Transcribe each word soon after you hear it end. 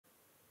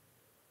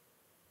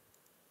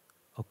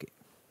Okay.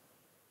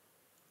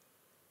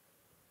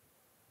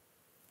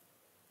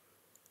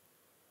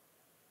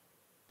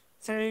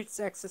 Sir, it's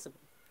accessible.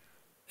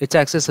 It's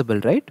accessible,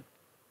 right?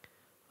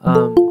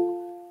 Um,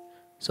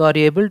 so are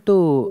you able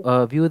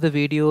to view the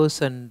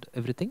videos and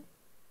everything?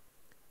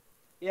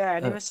 Yeah,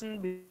 Uh, animation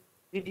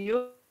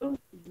video,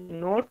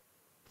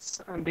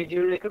 notes, and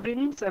video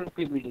recordings and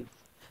PPTs.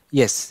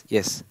 yes,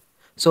 yes.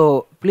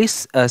 So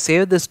please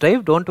save this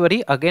drive. Don't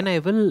worry. Again, I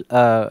will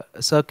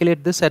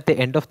circulate this at the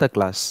end of the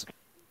class.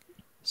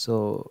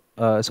 So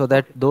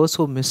that Okay. those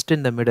who missed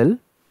in the middle,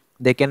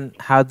 they can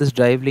have this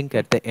drive link Okay.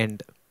 at the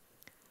end.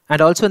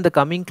 And also in the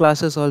coming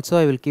classes also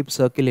I will keep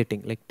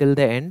circulating like till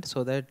the end,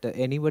 so that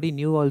anybody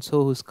new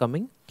also who's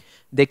coming,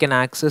 they can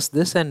access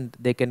this and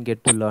they can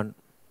get to learn.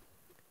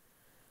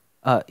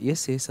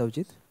 Yes, yes,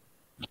 Avjit.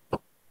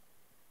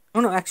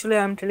 No, no. Actually,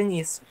 I'm telling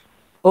yes, sir.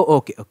 Oh,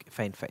 okay, okay,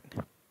 fine, fine.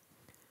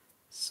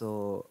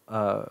 So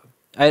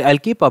I'll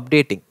keep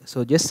updating.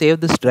 So just save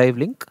this drive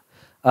link.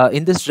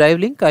 In this drive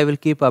link, I will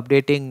keep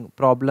updating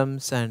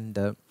problems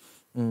and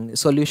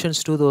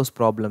solutions to those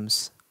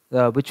problems,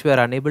 which we are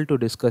unable to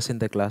discuss in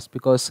the class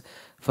because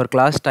for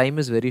class time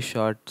is very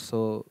short.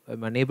 So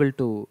I'm unable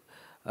to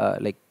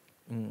like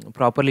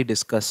properly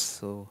discuss.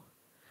 So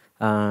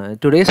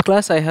today's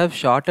class I have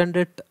shortened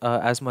it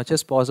as much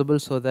as possible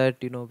so that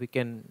we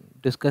can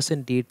discuss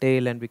in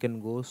detail and we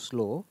can go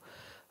slow.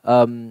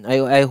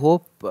 I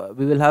hope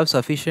we will have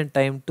sufficient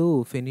time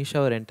to finish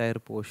our entire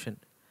portion.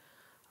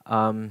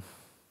 Um,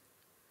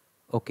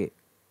 okay.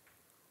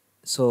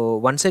 So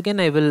once again,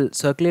 I will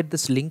circulate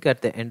this link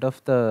at the end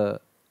of the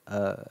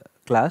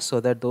class so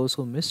that those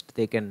who missed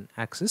they can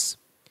access.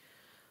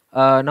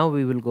 Now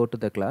we will go to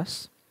the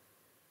class.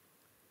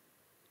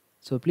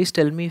 So please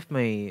tell me if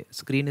my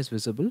screen is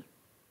visible.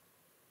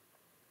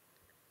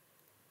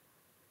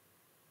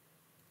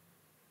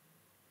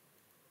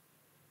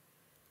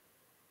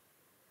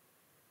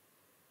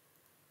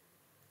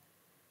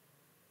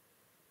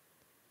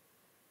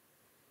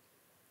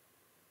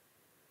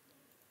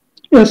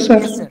 Yes, sir.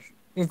 Yes, sir.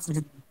 It's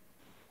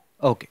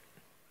Okay.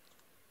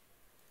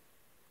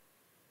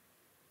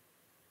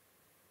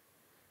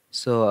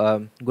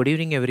 So good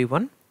evening,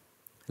 everyone.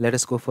 Let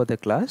us go for the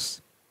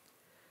class.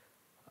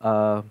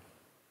 Uh,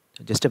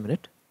 just a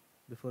minute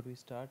before we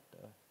start.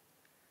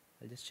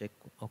 I'll just check.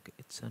 Okay,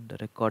 it's under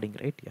recording,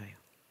 right? Yeah, yeah.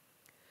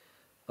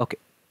 Okay.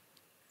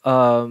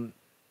 Um,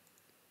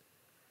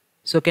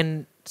 so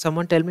can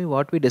someone tell me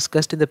what we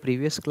discussed in the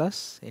previous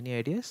class? Any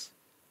ideas?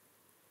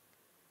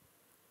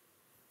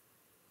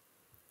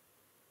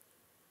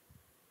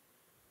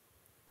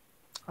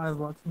 I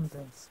watching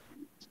this.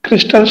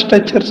 Crystal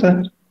structure,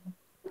 sir.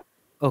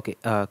 Okay.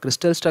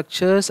 Crystal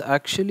structures.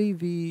 Actually,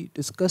 we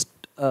discussed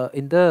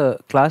in the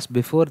class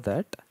before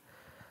that.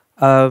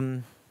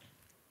 Um,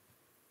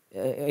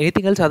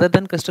 Anything else other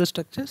than crystal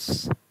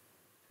structures?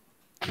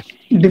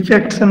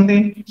 Defects in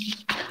the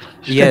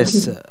structure.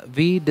 Yes,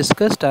 we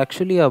discussed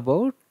actually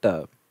about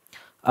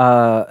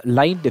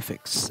line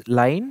defects,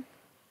 line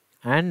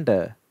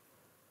and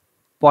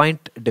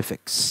point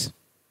defects.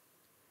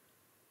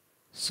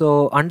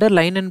 So under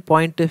line and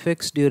point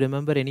defects, do you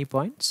remember any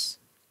points?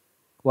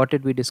 What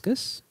did we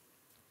discuss?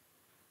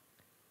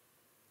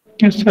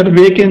 Yes, sir.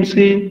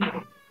 Vacancy,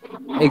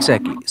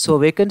 Exactly. So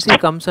vacancy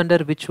comes under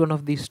which one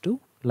of these two?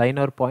 Line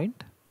or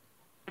point?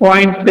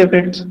 point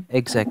defects,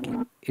 Exactly.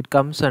 It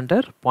comes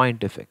under point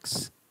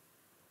defects.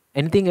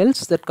 Anything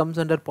else that comes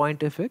under point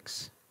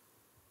defects?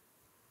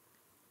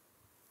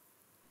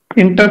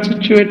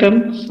 intersituatal,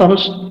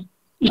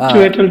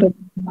 Uh, substituatal.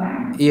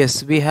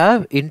 yes, we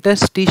have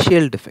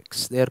interstitial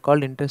defects. They are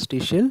called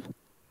interstitial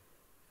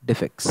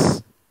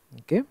defects.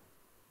 Okay.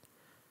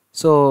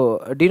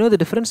 So, do you know the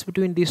difference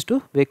between these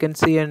two,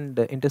 vacancy and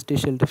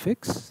interstitial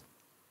defects?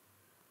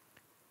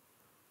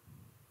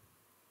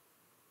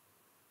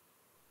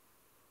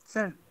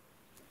 Sir,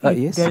 if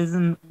Yes. there is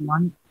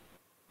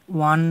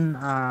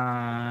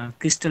one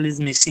crystal is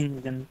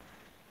missing, then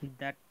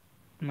that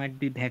might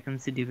be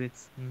vacancy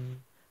defects.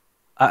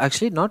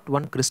 Actually, not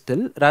one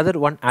crystal, rather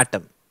one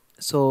atom.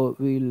 So,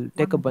 we'll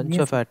take a One, bunch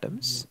yes, of sir.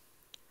 atoms.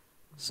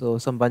 So,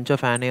 some bunch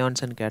of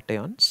anions and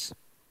cations.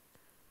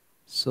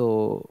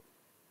 So,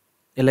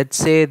 let's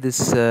say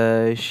this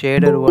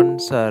shaded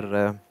ones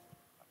are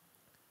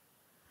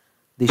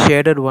the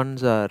shaded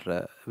ones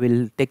are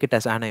we'll take it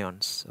as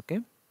anions, okay,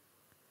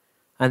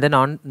 and then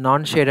on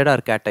non-shaded are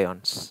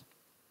cations.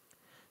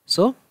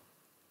 So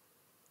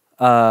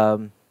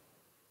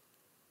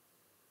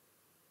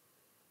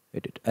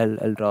wait it,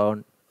 I'll draw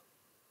on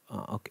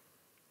okay.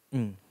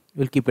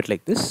 We'll keep it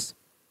like this.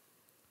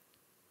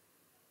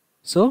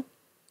 So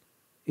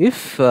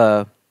if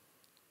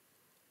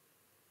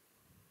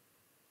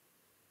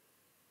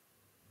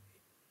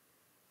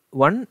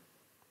one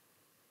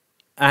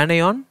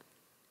anion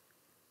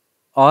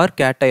or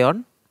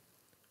cation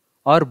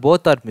or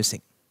both are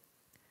missing,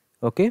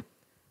 okay,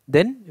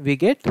 then we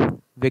get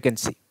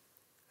vacancy,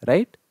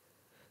 right?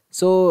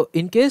 So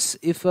in case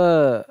if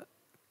a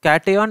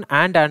cation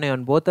and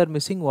anion both are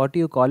missing, what do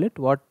you call it?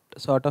 What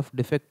sort of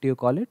defect do you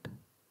call it?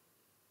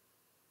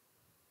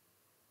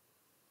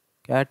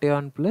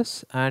 cation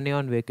plus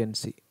anion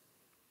vacancy.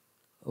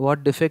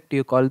 What defect do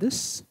you call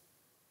this?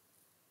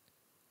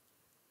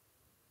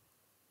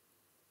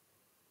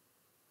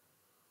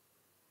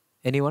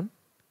 Anyone?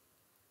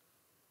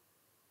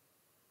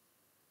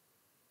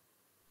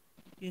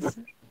 Yes,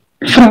 sir.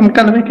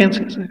 Frontal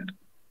vacancy, sir.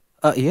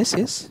 Yes,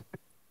 yes.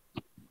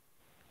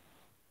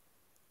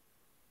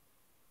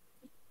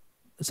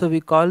 So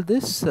we call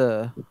this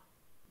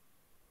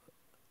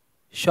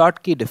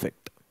short key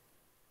defect,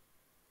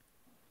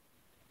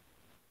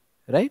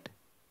 right?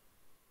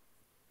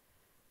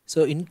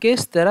 So in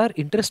case there are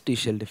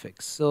interstitial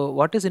defects. So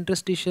what is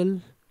interstitial?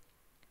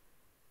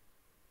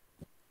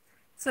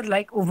 Sir,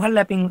 like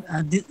overlapping.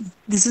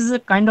 This is a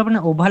kind of an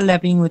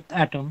overlapping with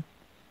atom.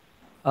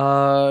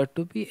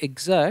 To be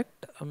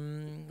exact,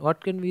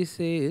 what can we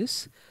say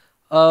is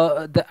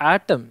the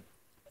atom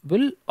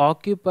will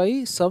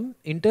occupy some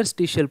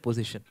interstitial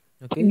position.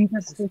 Okay, that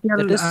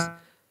Interstitial. is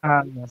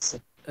Yes, sir.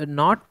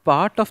 not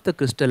part of the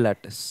crystal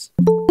lattice.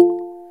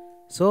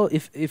 So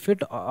if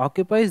it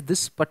occupies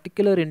this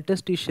particular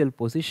interstitial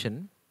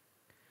position,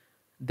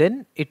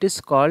 then it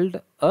is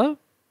called a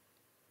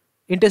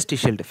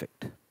interstitial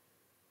defect.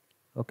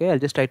 Okay, I'll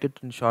just write it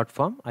in short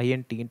form,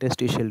 INT,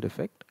 interstitial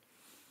defect.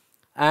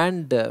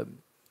 And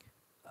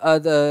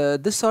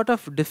this sort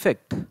of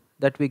defect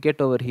that we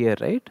get over here,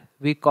 right?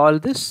 We call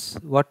this,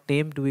 what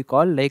name do we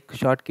call? Like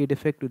short key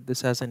defect, with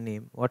this as a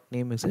name. What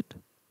name is it?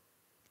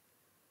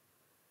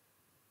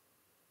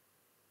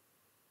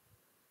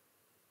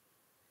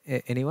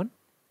 Anyone?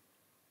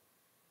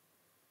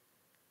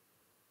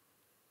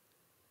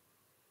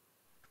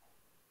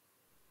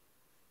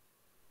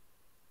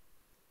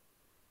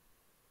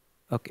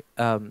 Okay,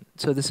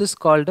 so this is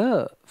called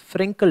a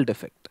Frenkel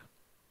defect,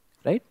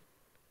 right?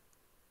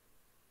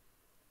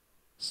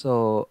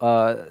 So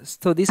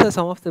these are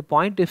some of the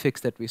point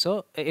defects that we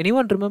saw.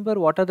 Anyone remember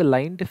what are the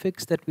line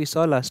defects that we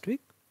saw last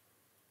week?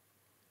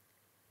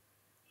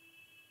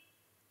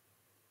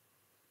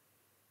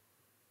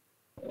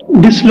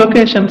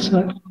 Dislocation,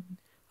 sir.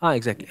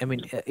 Exactly. I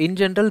mean, in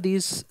general,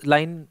 these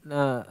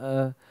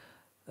the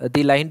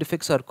line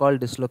defects are called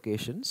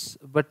dislocations,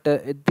 but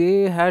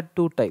they had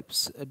two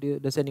types.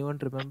 Does anyone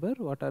remember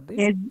what are they?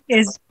 Edge,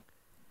 Edge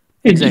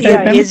Exactly. yeah,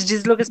 type and edge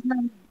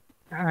dislocation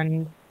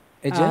and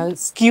Edge and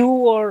skew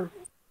or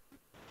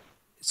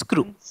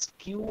screw.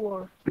 skew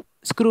or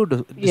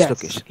yes,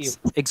 Dislocations.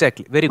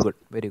 Exactly. Very good.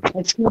 Very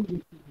good.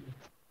 skew.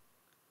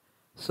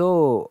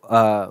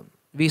 So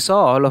we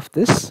saw all of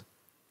this.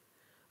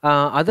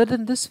 Other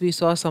than this, we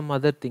saw some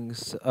other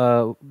things.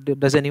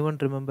 Does anyone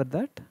remember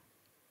that?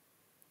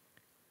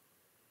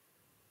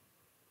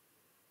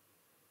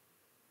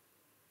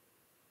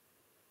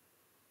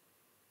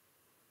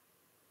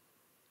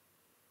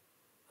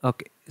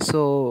 Okay.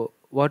 So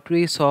what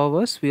we saw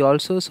was, we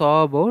also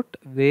saw about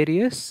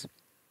various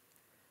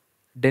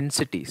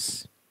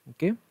densities.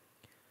 Okay.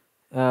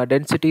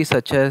 Densities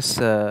such as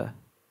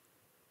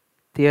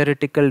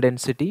theoretical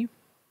density.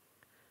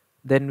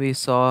 Then we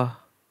saw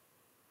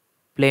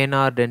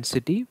planar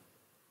density,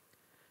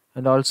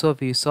 and also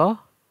we saw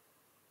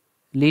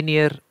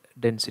linear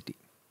density.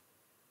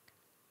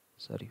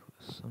 Sorry,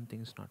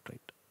 something is not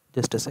right.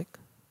 Just a sec.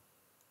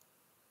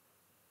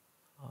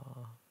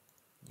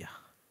 Yeah,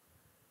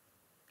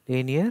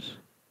 linear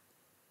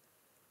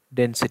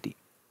density.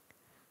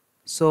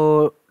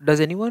 So does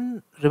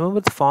anyone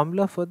remember the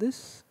formula for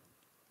this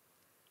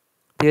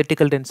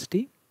theoretical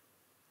density?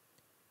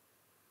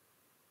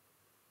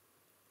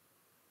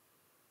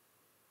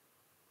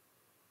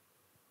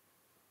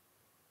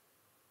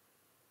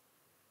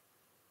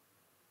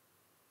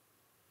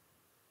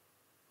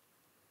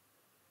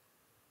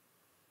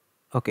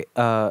 Okay,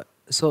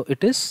 so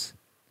it is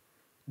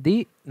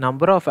the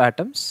number of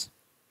atoms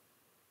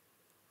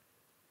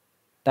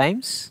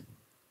times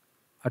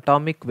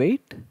atomic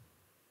weight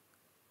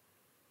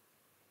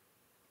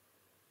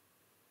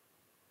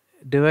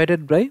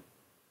divided by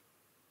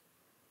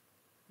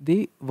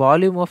the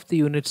volume of the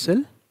unit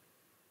cell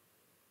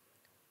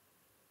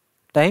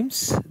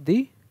times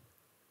the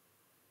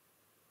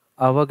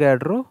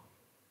Avogadro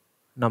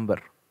number.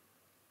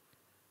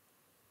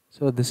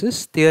 So this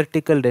is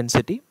theoretical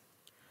density.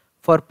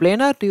 For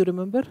planar, do you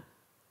remember?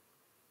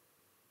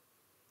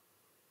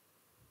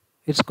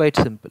 It's quite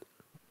simple.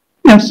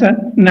 yes, sir.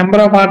 Number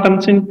of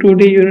atoms in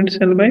 2D unit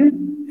cell by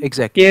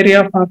Exactly. area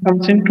of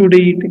atoms in 2D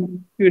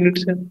unit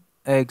cell.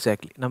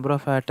 Exactly. Number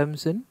of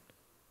atoms in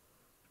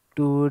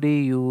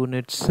 2D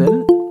unit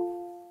cell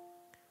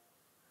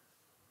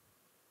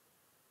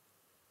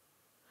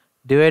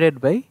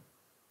divided by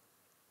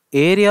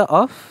area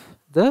of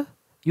the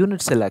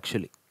unit cell,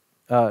 actually.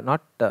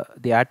 Not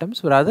the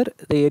atoms, rather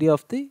the area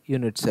of the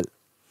unit cell.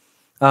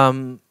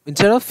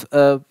 Instead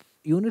of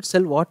unit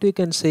cell, what we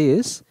can say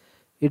is,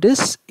 it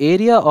is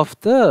area of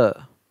the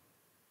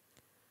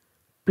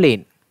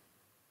plane,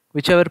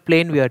 whichever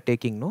plane we are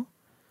taking, no?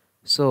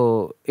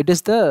 So it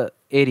is the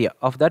area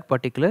of that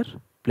particular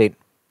plane.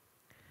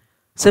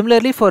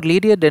 Similarly, for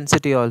linear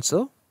density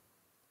also,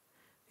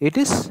 it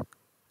is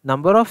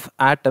number of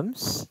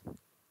atoms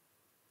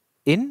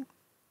in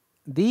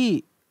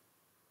the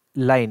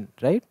line,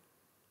 right?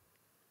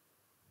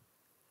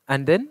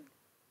 And then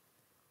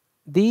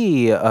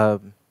the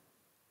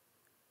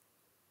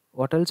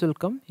what else will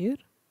come here?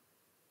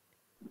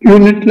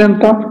 Unit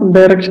length of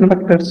direction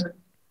vectors.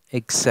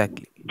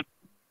 Exactly.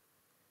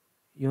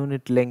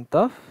 Unit length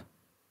of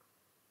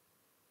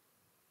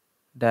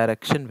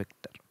direction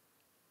vector.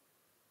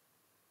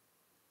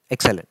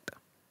 Excellent.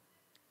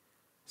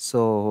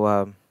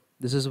 So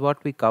this is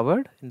what we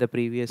covered in the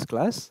previous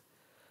class.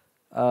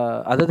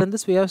 Other than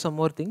this, we have some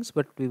more things,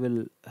 but we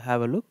will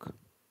have a look.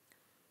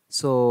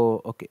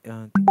 So okay,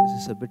 this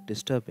is a bit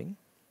disturbing.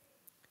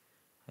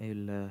 I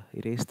will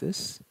erase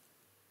this.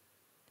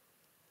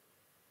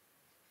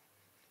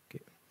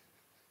 Okay,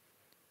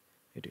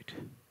 edit.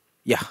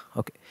 Yeah,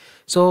 okay.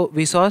 So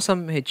we saw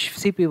some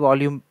HCP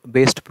volume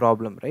based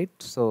problem, right?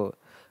 So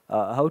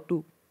how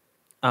to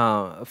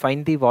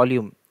find the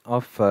volume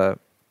of a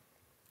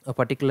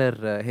particular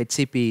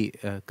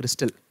HCP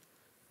crystal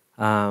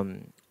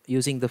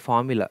using the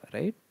formula,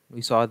 right?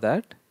 We saw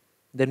that.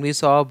 Then we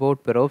saw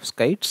about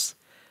perovskites.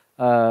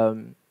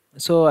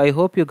 So I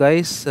hope you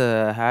guys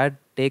had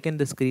taken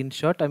the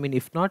screenshot. I mean,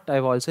 if not,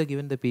 I've also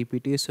given the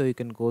PPT, so you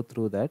can go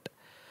through that.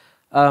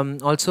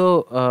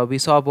 Also, we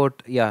saw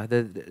about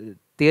the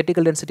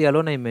theoretical density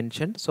alone I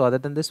mentioned. So other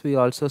than this, we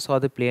also saw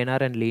the planar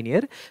and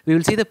linear. We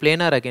will see the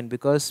planar again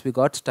because we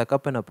got stuck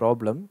up in a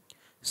problem.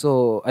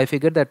 So I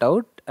figured that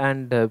out,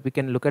 and we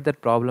can look at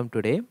that problem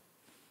today.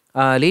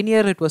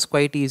 Linear, it was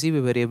quite easy. We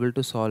were able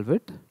to solve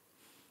it.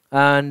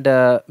 And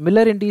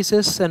Miller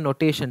indices and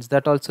notations,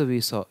 that also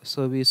we saw.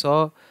 So we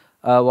saw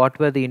what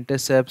were the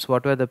intercepts,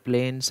 what were the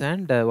planes,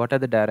 and what are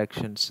the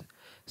directions.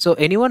 So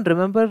anyone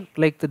remember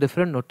like the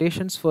different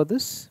notations for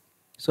this?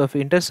 So if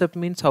intercept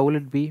means, how will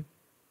it be?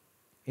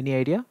 Any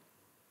idea?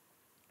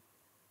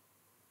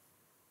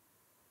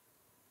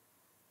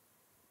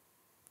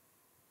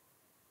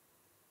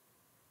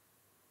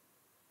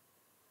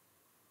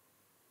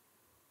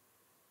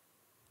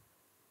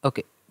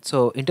 Okay,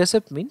 so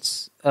intercept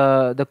means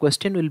the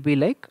question will be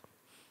like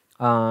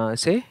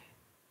say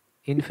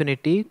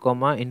infinity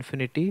comma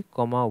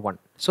 1.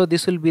 So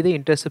this will be the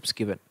intercepts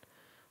given,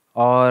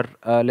 or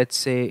let's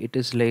say it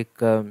is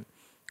like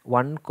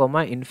 1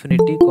 comma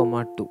infinity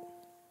comma 2.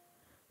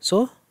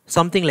 So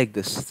something like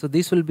this. So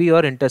this will be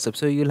your intercept.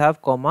 So you will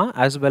have comma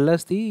as well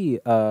as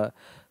the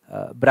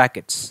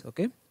brackets.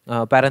 Okay,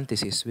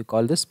 parentheses. We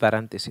call this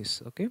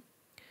parentheses. Okay.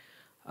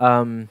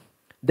 Um,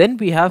 then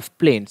we have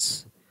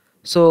planes.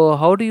 So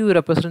how do you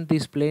represent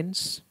these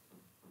planes?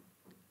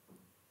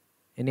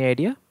 Any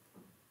idea?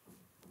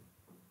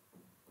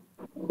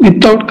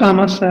 Without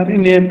commas, sir,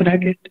 in a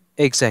bracket.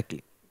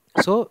 Exactly.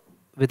 So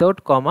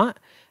without comma,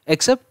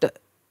 except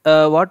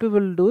what we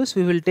will do is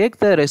we will take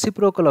the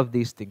reciprocal of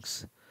these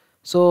things.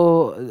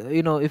 So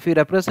if we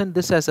represent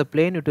this as a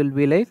plane, it will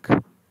be like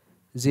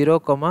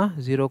 0 comma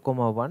 0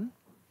 comma 1,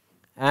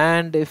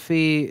 and if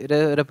we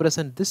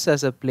represent this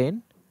as a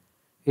plane,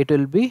 it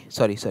will be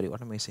sorry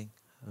what am I saying?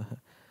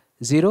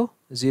 0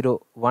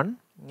 0 1,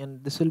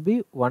 and this will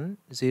be 1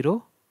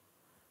 0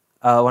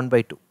 1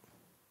 by 2.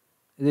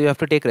 You have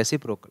to take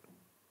reciprocal.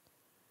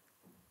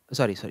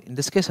 Sorry, in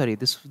this case,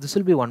 this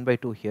will be 1 by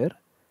 2 here.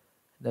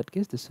 In that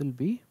case, this will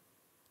be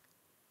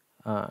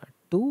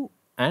 2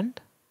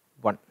 and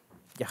 1.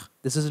 Yeah,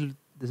 this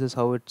is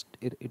how it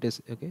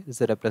is. Okay, this is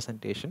the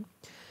representation.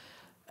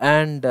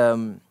 And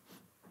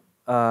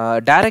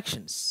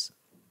directions.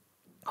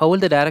 How will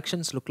the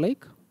directions look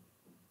like?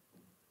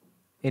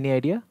 Any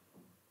idea?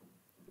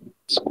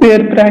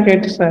 Square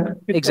bracket, sir,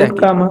 without Exactly.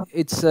 comma.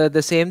 It's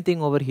the same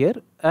thing over here,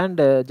 and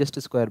just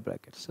a square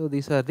bracket. So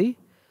these are the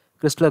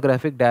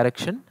crystallographic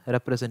direction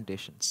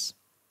representations.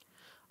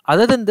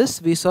 Other than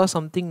this, we saw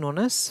something known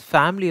as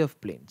family of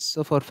planes.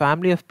 So for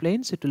family of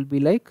planes, it will be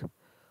like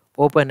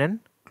open and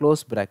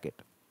close bracket.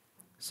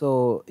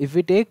 So if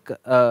we take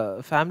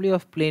family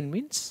of plane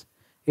means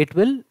it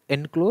will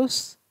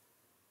enclose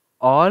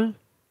all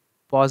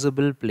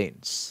possible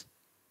planes,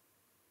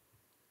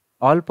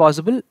 all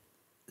possible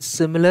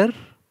similar.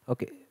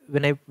 Okay,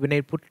 when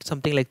I put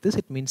something like this,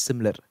 it means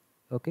similar.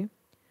 Okay,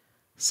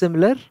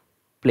 similar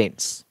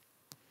planes.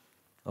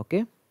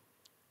 Okay,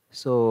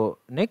 so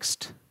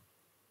next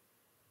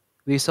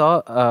we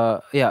saw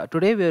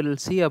today we will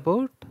see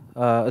about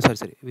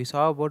we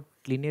saw about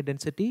linear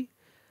density.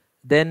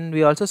 Then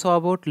we also saw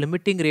about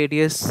limiting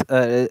radius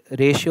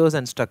ratios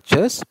and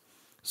structures.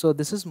 So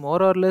this is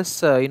more or less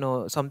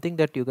something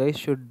that you guys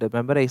should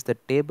memorize. The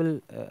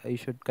table you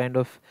should kind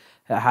of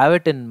have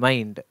it in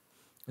mind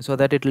so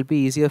that it will be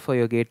easier for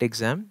your gate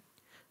exam.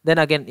 Then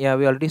again, we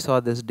already saw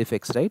this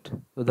defects, right?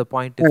 So the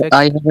point defect.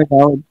 I have a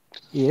doubt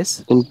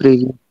Yes. in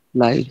previous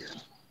slide.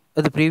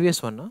 The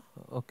previous one, no?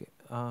 Okay.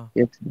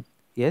 Yes.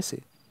 Yes.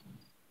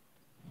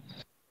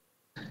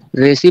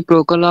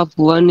 Reciprocal of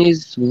 1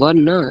 is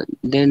 1, na?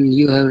 Then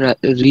you have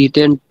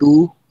written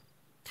 2.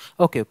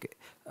 Okay.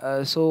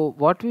 So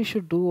what we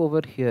should do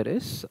over here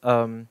is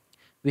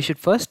we should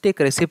first take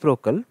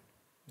reciprocal.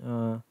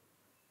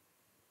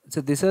 So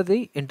these are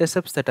the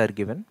intercepts that are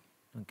given.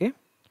 Okay.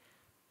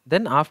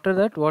 Then after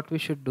that, what we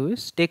should do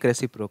is take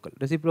reciprocal.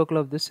 Reciprocal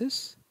of this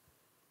is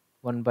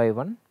 1 by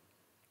 1,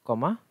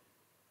 comma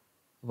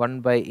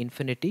 1 by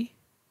infinity,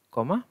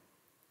 comma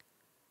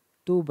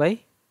 2 by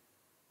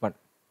 1,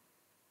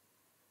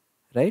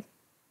 right?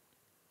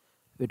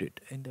 Wait,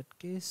 in that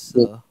case,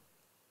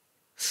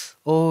 Yes.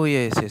 oh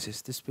yes,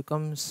 this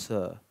becomes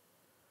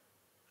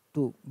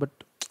 2. But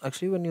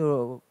actually, when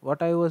you,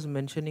 what I was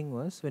mentioning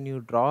was, when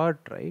you draw it,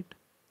 right,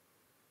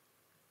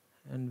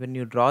 and when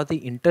you draw the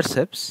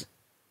intercepts,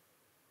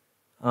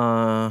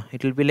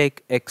 it will be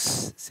like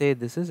x. Say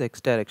this is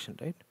x direction,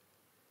 right?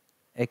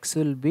 X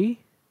will be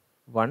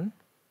 1.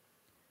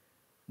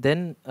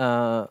 Then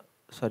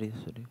sorry,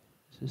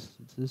 this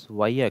is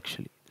y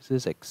actually. This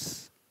is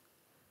x.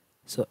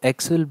 So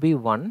x will be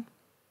 1,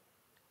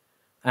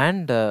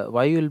 and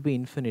y will be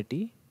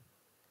infinity,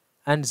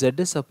 and z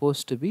is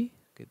supposed to be,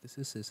 okay, this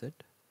is z,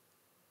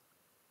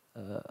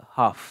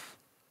 half.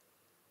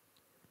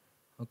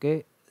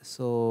 Okay,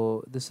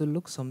 so this will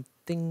look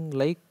something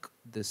like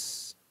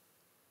this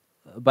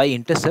by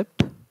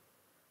intercept.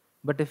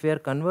 But if we are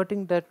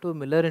converting that to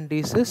Miller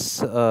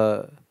indices,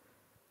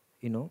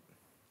 you know,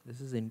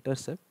 this is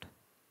intercept.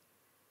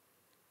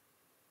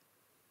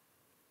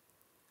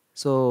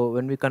 So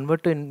when we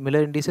convert to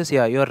Miller indices,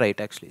 yeah, you are right.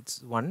 Actually,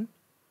 it's 1,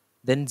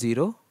 then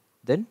 0,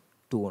 then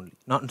 2 only.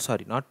 Not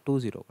sorry, not 2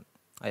 0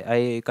 1.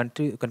 I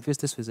confuse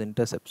this with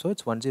intercept. So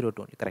it's 1 0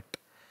 2 only. Correct.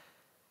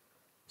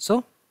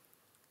 So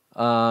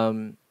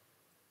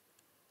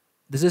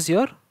this is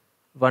your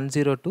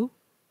 102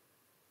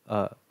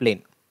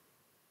 plane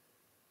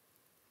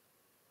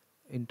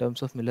in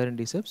terms of Miller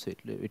indices.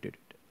 Wait.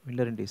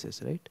 Miller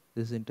indices, right?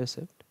 This is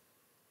intercept.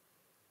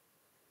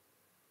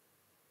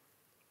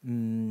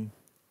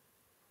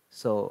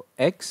 So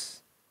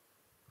x,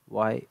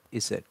 y,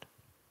 z.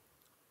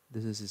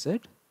 This is z,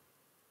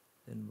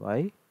 then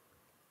y,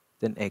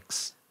 then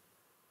x.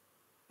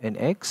 In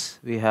x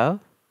we have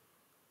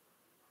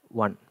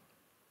 1.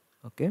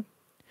 Okay.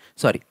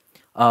 Sorry.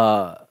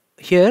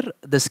 Here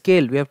the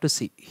scale we have to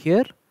see.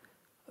 Here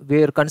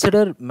we are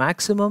consider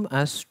maximum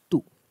as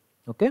 2.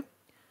 Okay.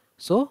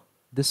 So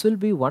this will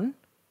be 1.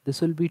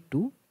 This will be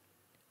 2.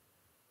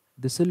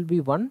 This will be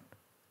 1.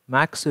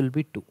 Max will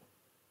be 2.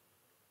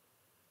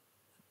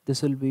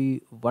 This will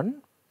be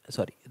 1.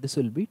 Sorry. This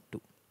will be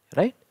 2.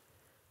 Right.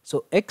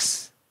 So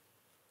x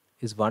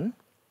is 1.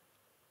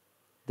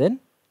 Then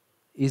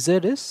z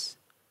is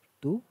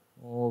 2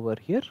 over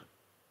here.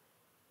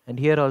 And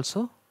here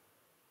also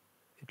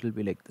it will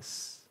be like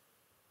this.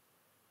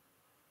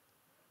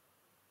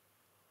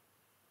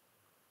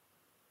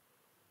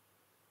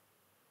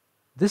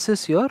 This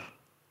is your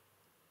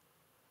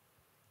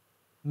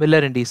Miller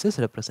indices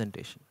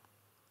representation,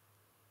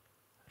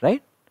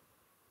 right?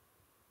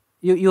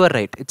 You are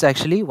right. It's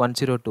actually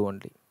 102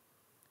 only.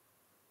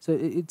 So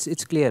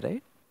it's clear,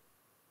 right?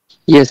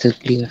 Yes, sir,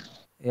 clear.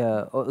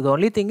 Yeah. The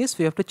only thing is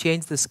we have to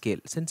change the scale.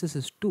 Since this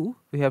is 2,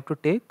 we have to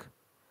take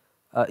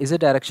z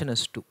direction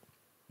as 2.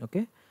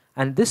 Okay,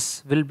 and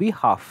this will be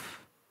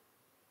half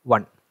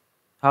 1.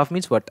 Half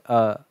means what?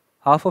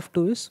 Half of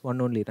 2 is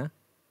 1 only, na?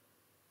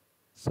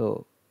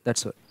 So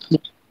that's what.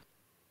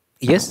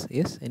 Yes.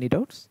 Any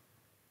doubts?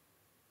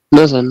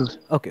 No, sir, no.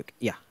 Okay.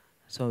 Yeah.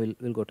 So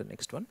we'll go to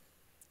next one.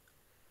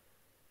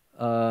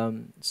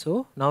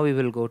 So now we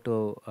will go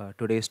to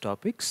today's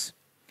topics.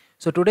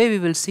 So today we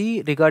will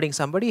see regarding,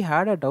 somebody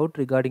had a doubt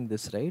regarding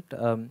this, right?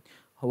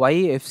 Why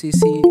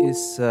FCC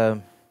is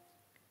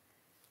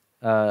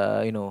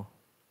you know,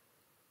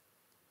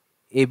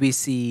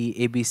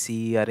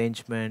 ABC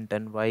arrangement,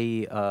 and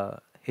why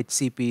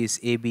HCP is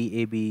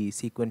AB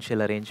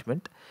sequential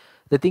arrangement.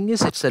 The thing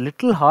is, it's a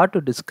little hard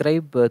to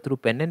describe through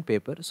pen and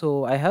paper.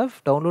 So I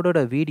have downloaded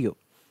a video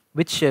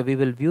which we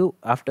will view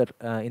after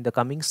in the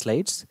coming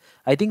slides.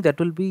 I think that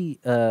will be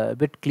a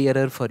bit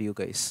clearer for you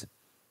guys.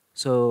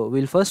 So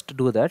we'll first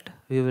do that.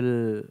 We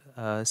will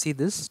see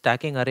this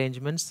stacking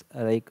arrangements,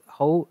 like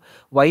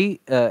why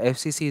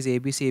FCC is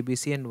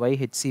ABC and why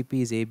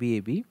HCP is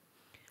AB.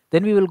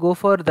 Then we will go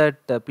for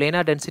that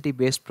planar density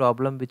based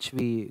problem which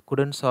we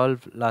couldn't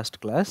solve last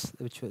class,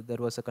 which there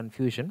was a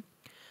confusion.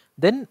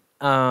 Then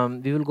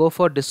we will go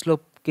for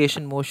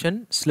dislocation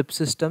motion, slip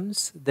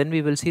systems. Then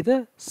we will see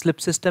the slip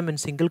system in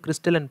single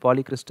crystal and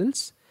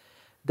polycrystals.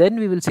 Then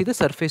we will see the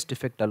surface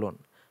defect alone.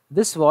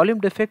 This volume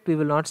defect we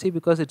will not see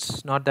because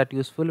it's not that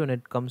useful when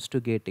it comes to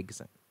gate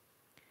exam.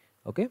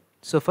 Okay.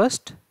 So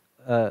first,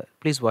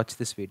 please watch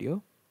this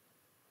video.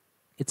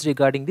 It's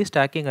regarding the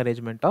stacking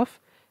arrangement of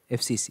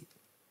FCC.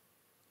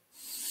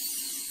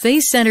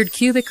 Face-centered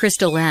cubic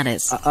crystal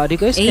lattice. You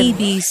guys can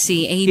ABC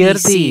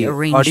the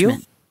arrangement. audio?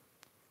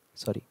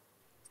 Sorry.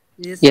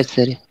 Yes,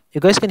 sir. You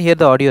guys can hear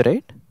the audio,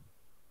 right?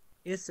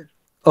 Yes, sir.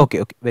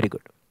 Okay, very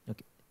good.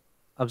 Okay.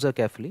 Observe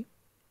carefully.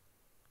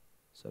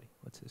 Sorry,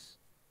 what's this?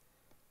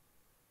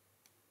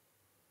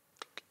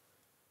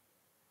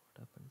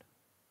 What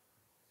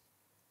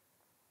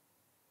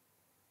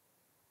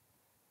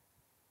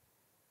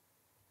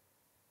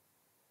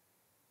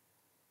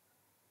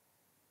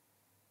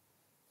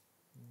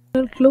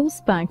happened?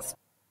 Close packs.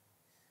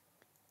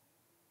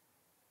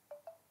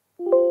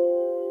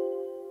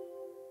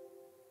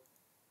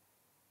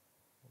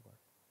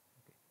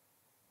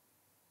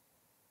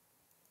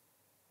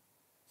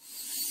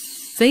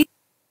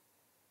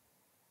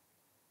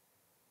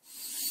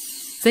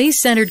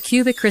 Face-centered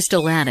cubic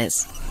crystal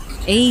lattice,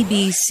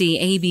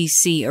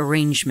 ABC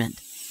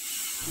arrangement.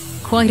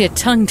 Quite a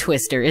tongue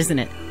twister, isn't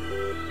it?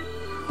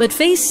 But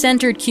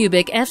face-centered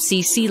cubic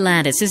FCC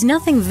lattice is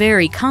nothing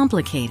very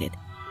complicated.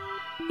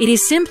 It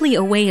is simply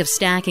a way of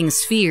stacking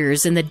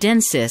spheres in the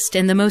densest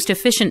and the most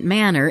efficient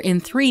manner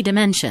in 3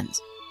 dimensions.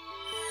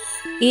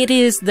 It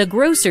is the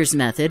grocer's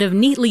method of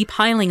neatly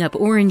piling up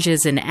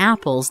oranges and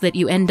apples that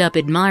you end up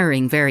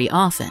admiring very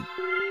often.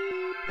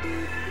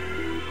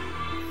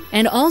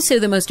 And also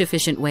the most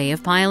efficient way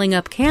of piling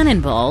up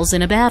cannonballs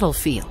in a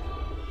battlefield.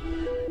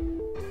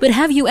 But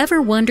have you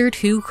ever wondered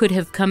who could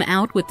have come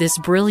out with this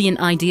brilliant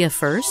idea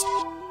first?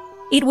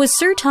 It was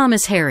Sir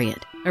Thomas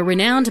Harriot, a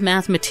renowned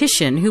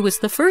mathematician who was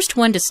the first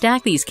one to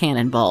stack these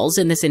cannonballs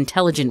in this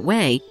intelligent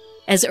way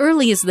as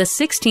early as the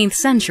 16th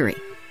century,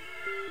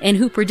 and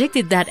who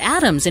predicted that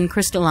atoms in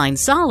crystalline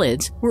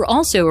solids were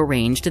also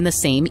arranged in the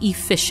same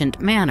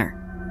efficient manner.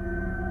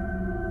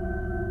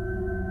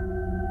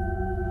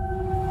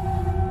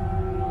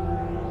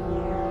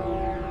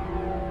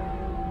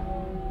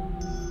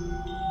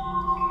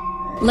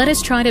 Let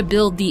us try to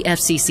build the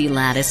FCC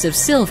lattice of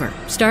silver,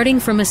 starting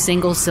from a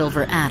single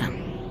silver atom.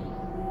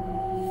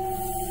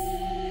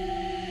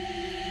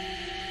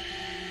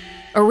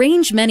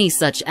 Arrange many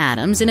such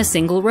atoms in a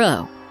single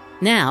row.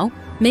 Now,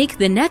 make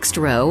the next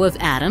row of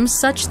atoms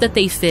such that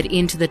they fit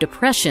into the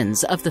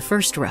depressions of the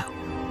first row.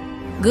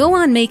 Go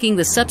on making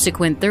the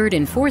subsequent third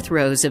and fourth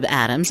rows of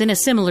atoms in a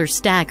similar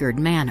staggered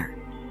manner.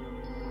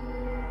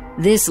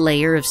 This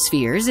layer of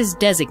spheres is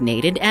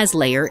designated as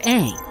layer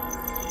A.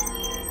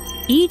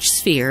 Each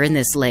sphere in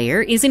this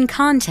layer is in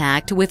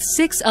contact with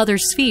 6 other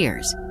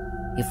spheres.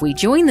 If we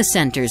join the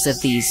centers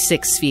of these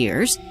 6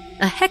 spheres,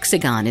 a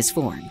hexagon is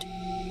formed.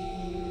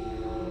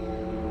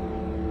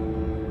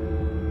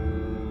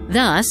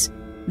 Thus,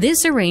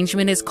 this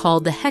arrangement is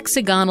called the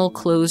hexagonal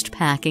closed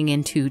packing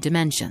in 2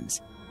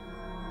 dimensions.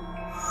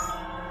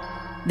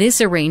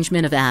 This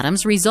arrangement of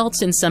atoms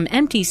results in some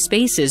empty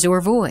spaces or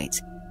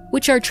voids,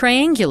 which are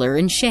triangular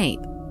in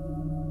shape.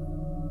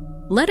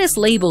 Let us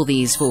label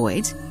these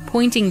voids,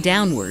 pointing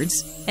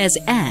downwards, as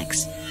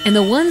X, and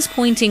the ones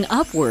pointing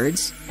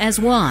upwards as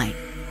Y.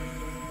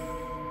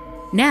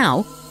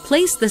 Now,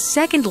 place the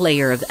second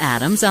layer of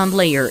atoms on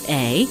layer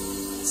A,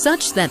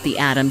 such that the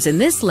atoms in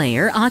this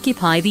layer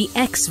occupy the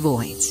X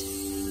voids.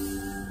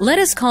 Let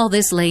us call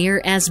this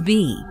layer as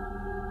B.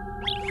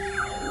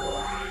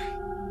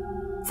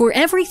 For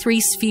every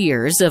 3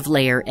 spheres of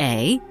layer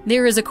A,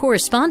 there is a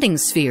corresponding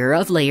sphere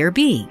of layer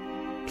B,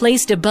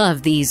 placed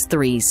above these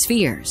 3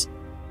 spheres.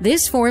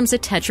 This forms a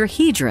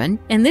tetrahedron,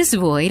 and this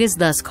void is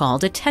thus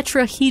called a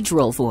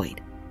tetrahedral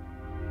void.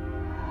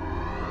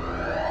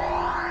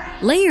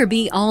 Layer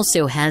B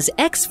also has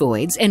X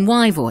voids and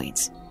Y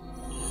voids.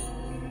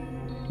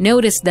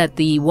 Notice that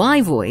the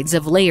Y voids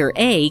of layer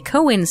A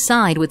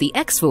coincide with the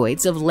X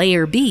voids of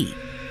layer B.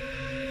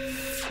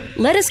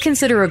 Let us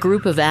consider a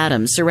group of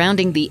atoms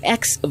surrounding the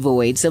X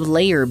voids of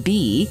layer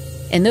B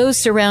and those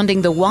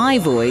surrounding the Y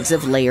voids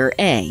of layer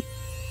A.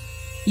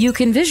 You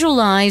can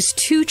visualize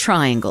 2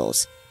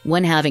 triangles,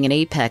 one having an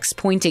apex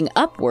pointing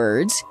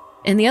upwards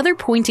and the other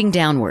pointing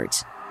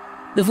downwards.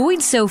 The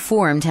void so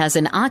formed has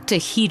an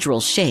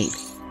octahedral shape.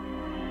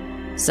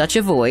 Such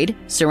a void,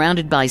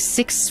 surrounded by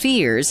 6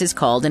 spheres, is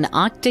called an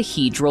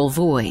octahedral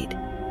void.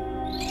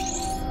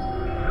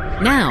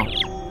 Now,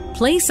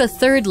 place a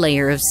third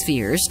layer of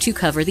spheres to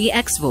cover the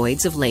X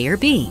voids of layer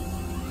B.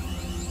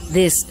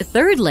 This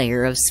third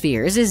layer of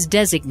spheres is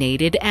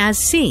designated as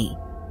C.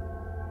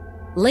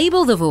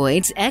 Label the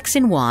voids X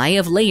and Y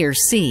of layer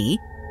C,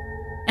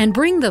 and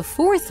bring the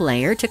fourth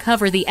layer to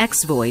cover the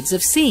X voids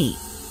of C.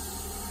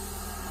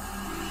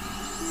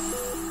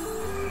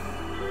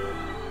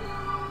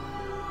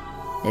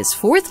 This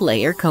fourth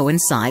layer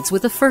coincides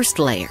with the first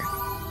layer,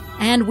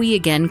 and we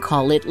again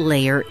call it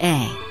layer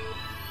A.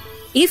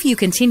 If you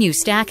continue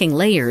stacking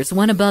layers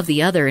one above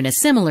the other in a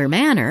similar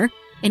manner,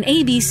 an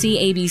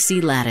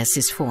ABC lattice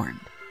is formed.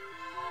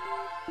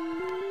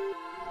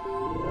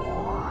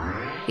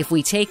 If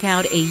we take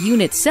out a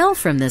unit cell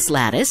from this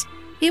lattice,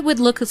 it would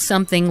look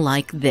something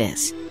like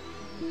this.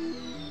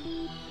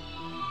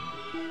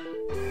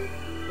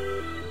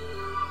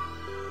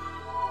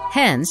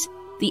 Hence,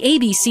 the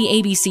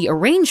ABC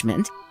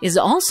arrangement is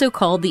also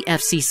called the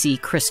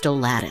FCC crystal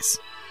lattice.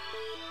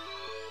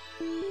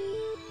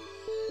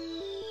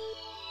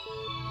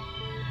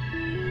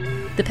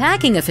 The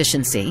packing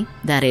efficiency,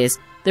 that is,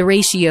 the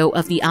ratio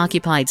of the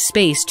occupied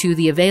space to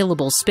the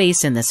available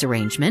space in this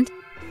arrangement,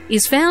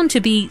 is found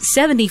to be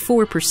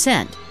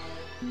 74%.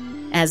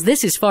 As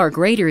this is far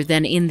greater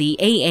than in the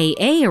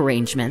AAA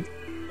arrangement,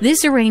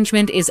 this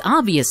arrangement is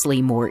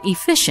obviously more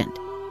efficient.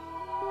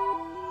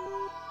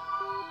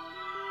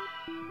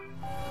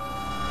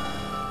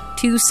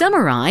 To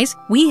summarize,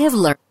 we have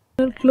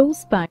learned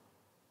close by.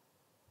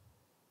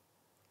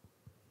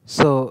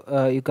 So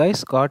you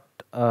guys got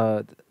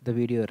the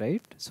video,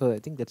 right? So I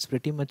think that's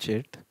pretty much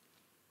it.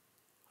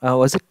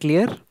 Was it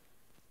clear?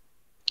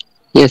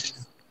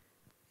 Yes.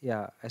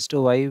 Yeah, as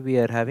to why we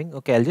are having,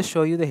 okay, I'll just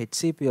show you the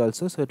HCP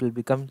also, so it will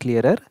become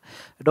clearer.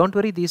 Don't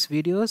worry, these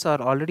videos are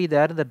already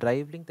there in the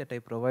drive link that I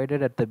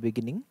provided at the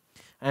beginning.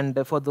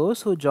 And for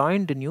those who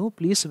joined new,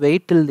 please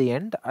wait till the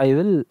end. I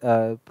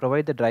will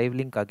provide the drive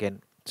link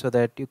again, so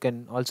that you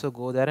can also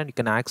go there and you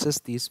can access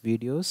these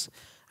videos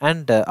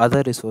and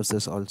other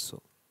resources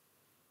also.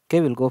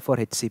 Okay, we'll go for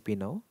HCP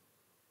now.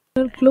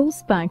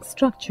 Close pack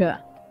structure.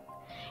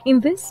 In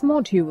this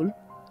module,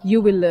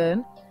 you will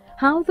learn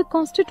how the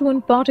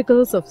constituent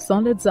particles of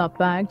solids are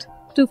packed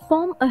to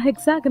form a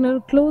hexagonal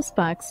close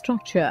pack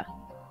structure.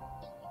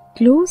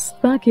 Close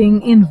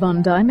packing in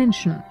one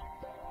dimension.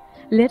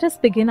 Let us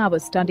begin our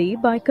study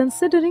by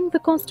considering the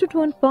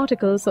constituent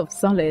particles of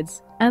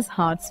solids as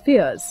hard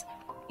spheres.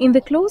 In the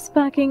close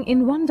packing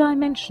in one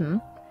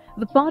dimension,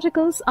 the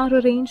particles are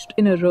arranged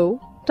in a row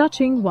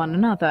touching one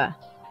another.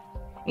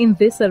 In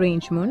this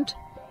arrangement,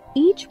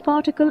 each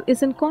particle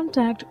is in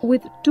contact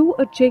with two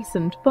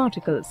adjacent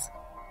particles.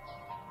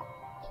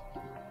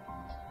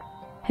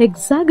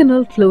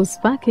 Hexagonal close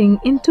packing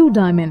in two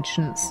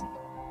dimensions.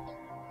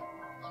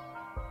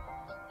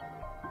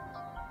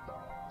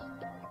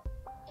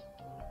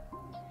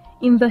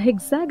 In the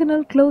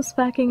hexagonal close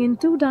packing in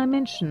two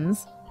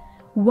dimensions,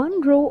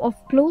 one row of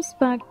close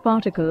packed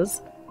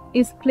particles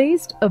is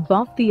placed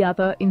above the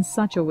other in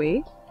such a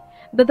way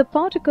that the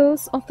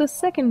particles of the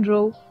second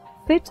row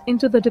fit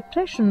into the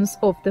depressions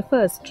of the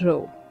first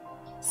row.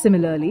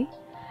 Similarly,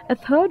 a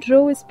third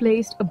row is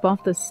placed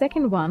above the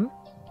second one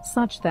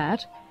such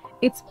that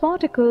its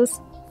particles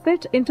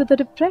fit into the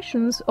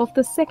depressions of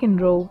the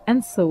second row,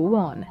 and so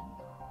on.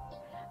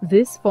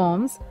 This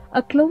forms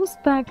a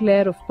close-packed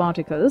layer of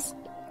particles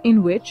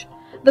in which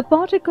the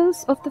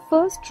particles of the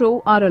first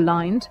row are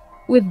aligned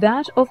with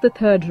that of the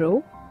third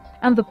row,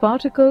 and the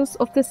particles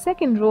of the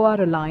second row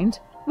are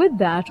aligned with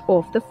that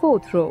of the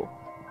fourth row.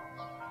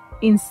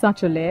 In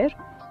such a layer,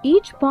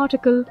 each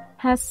particle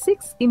has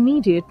 6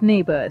 immediate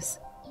neighbors.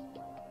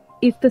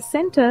 If the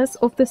centers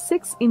of the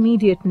 6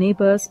 immediate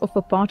neighbors of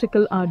a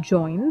particle are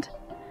joined,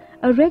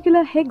 a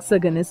regular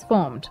hexagon is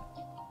formed.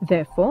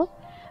 Therefore,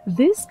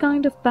 this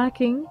kind of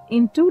packing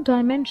in two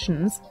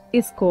dimensions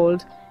is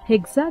called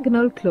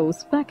hexagonal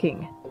close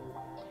packing.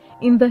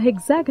 In the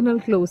hexagonal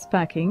close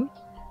packing,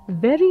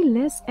 very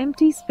less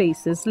empty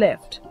space is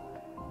left.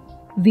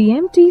 The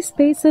empty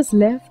spaces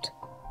left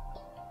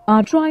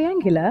are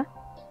triangular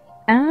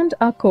and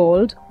are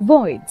called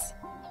voids.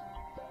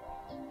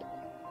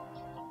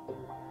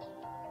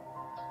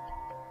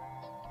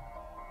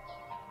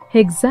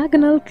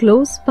 Hexagonal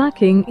close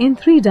packing in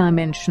three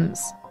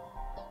dimensions.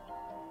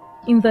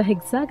 In the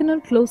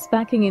hexagonal close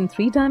packing in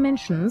three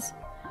dimensions,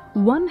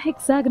 one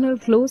hexagonal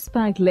close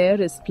packed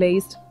layer is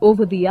placed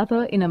over the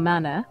other in a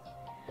manner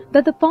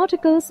that the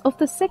particles of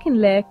the second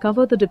layer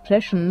cover the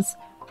depressions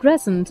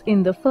present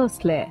in the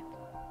first layer.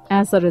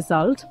 As a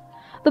result,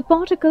 the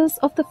particles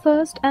of the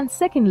first and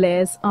second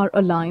layers are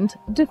aligned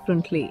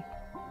differently.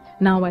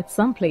 Now, at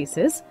some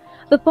places,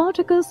 the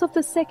particles of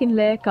the second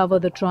layer cover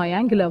the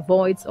triangular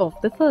voids of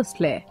the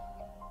first layer.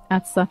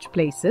 At such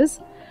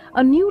places,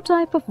 a new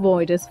type of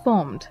void is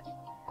formed.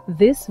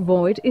 This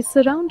void is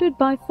surrounded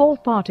by 4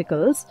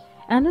 particles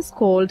and is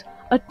called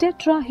a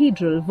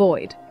tetrahedral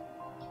void.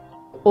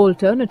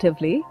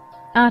 Alternatively,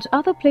 at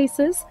other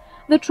places,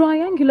 the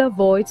triangular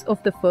voids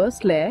of the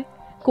first layer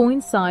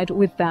coincide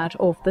with that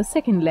of the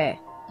second layer.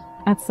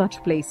 At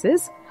such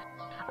places,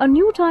 a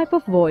new type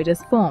of void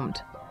is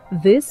formed.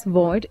 This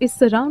void is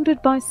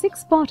surrounded by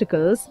 6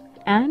 particles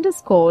and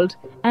is called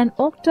an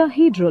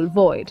octahedral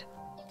void.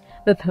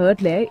 The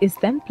third layer is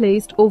then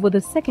placed over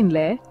the second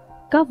layer,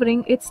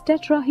 covering its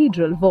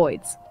tetrahedral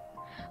voids.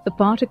 The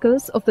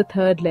particles of the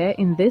third layer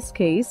in this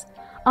case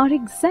are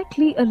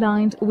exactly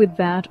aligned with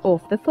that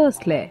of the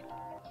first layer.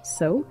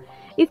 So,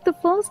 if the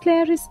first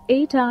layer is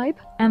A-type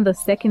and the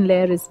second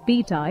layer is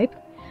B-type,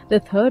 the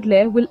third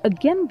layer will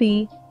again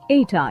be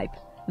A-type.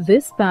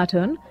 This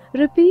pattern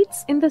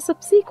repeats in the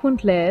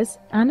subsequent layers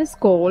and is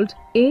called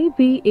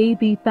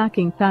AB-AB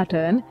packing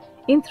pattern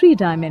in 3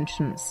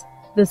 dimensions.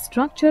 The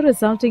structure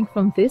resulting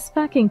from this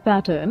packing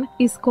pattern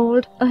is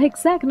called a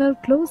hexagonal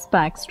close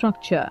pack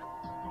structure.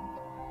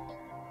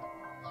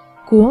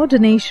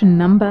 Coordination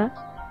number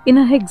in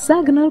a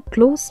hexagonal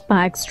close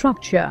pack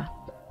structure.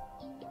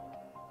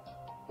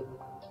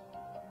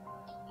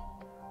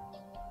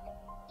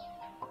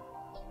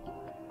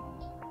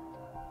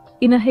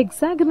 In a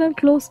hexagonal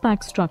close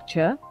pack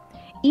structure,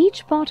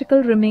 each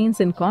particle remains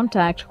in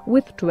contact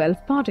with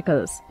 12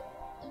 particles.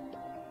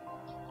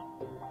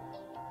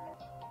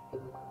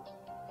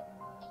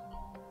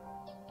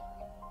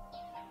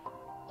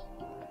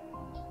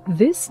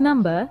 This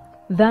number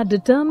that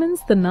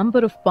determines the number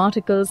of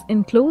particles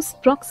in close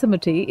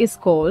proximity is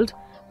called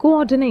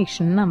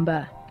coordination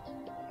number.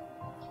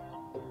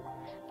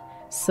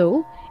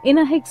 So, in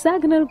a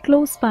hexagonal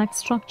close pack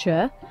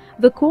structure,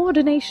 the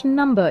coordination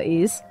number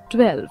is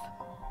 12.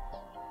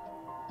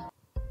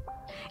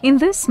 In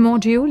this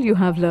module, you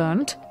have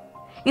learnt,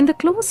 in the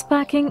close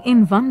packing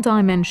in one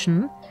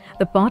dimension,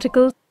 the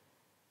particles...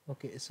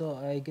 Okay, so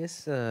I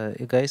guess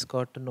you guys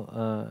got to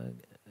know,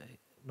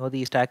 know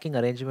the stacking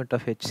arrangement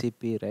of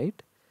HCP,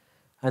 right?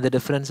 And the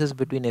differences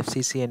between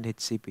FCC and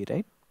HCP,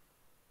 right?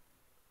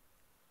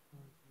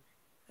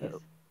 Yes.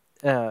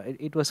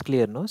 It was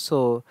clear, no?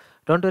 So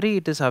don't worry,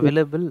 it is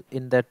available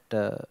in that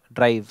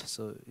drive,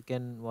 so you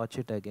can watch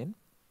it again.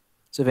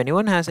 So if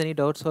anyone has any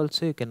doubts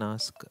also, you can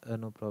ask,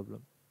 no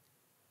problem.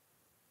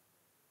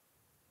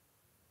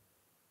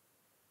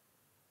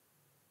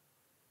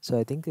 So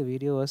I think the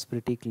video was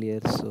pretty clear,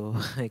 so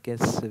I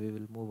guess we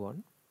will move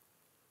on.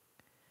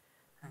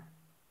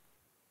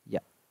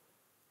 Yeah.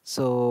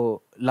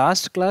 So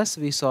last class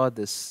we saw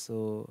this.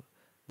 So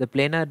the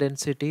planar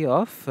density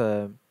of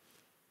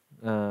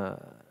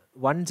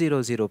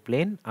 100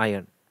 plane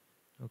iron.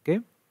 Okay.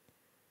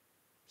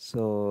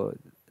 So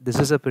this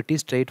is a pretty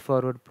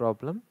straightforward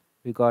problem.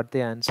 We got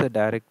the answer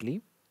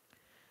directly.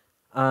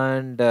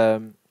 And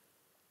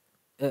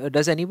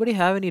does anybody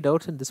have any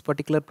doubts in this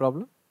particular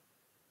problem?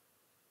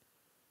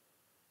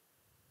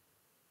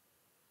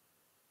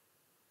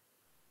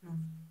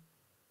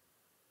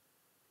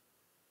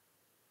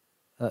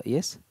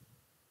 Yes.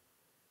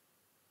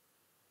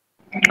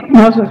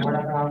 No, sir.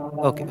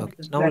 Okay.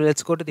 Now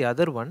let's go to the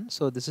other one.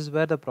 So this is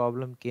where the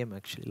problem came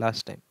actually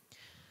last time.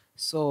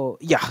 So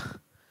yeah.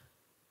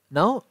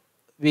 Now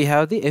we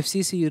have the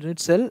FCC unit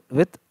cell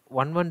with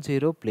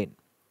 110 plane,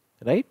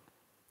 right?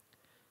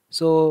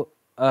 So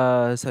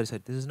sorry,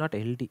 this is not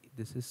LD.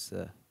 This is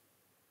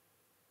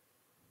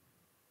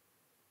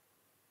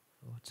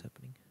what's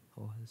happening?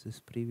 Oh, this is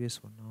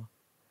previous one now.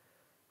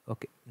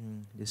 Okay,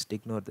 just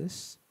ignore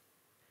this.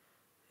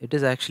 It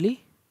is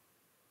actually,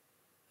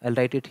 I'll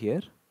write it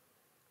here.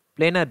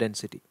 Planar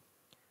density.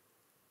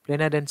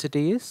 Planar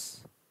density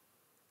is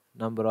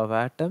number of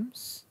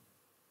atoms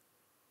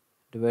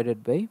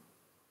divided by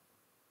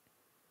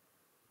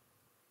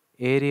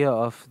area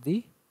of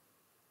the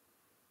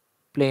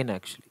plane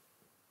actually.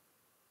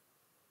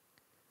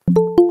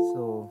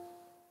 So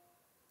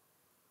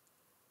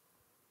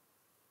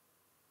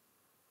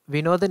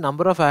we know the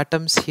number of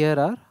atoms here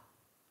are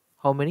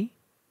how many?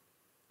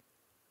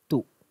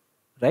 2,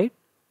 right?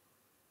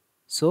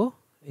 So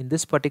in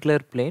this particular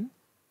plane,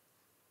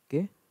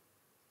 okay,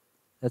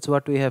 that's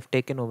what we have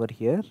taken over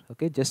here.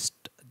 Okay, just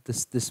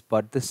this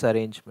part, this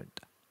arrangement.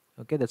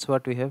 Okay, that's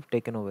what we have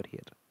taken over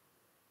here.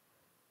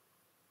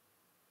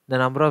 The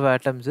number of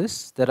atoms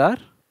is, there are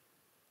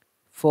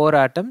 4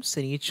 atoms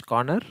in each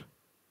corner,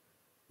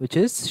 which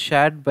is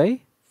shared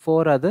by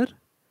 4 other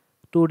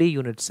 2D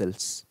unit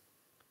cells,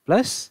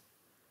 plus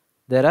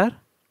there are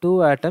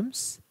 2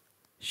 atoms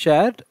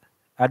shared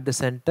at the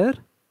center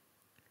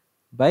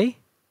by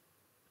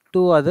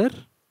 2 other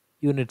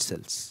unit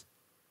cells.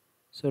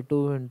 So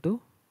 2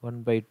 into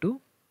 1 by 2.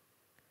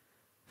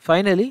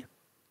 Finally,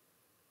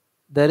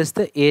 there is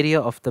the area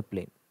of the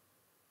plane.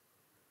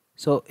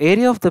 So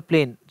area of the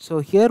plane, so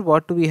here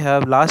what do we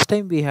have? Last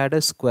time we had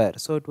a square,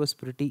 so it was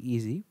pretty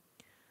easy.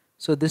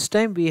 So this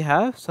time we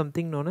have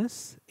something known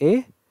as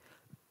a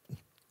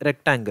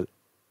rectangle.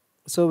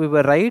 So we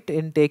were right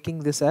in taking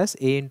this as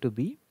A into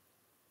B.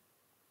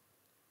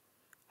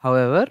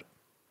 However,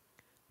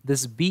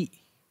 this B,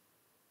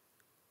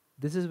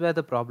 this is where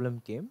the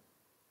problem came.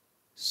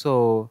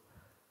 So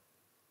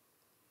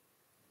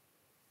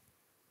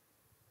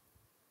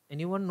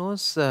anyone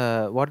knows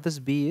what this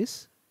B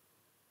is?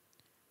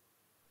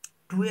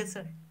 2A,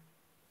 sir.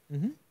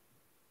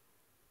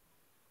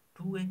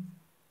 2A.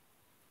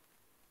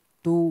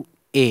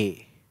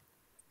 2A.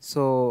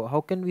 So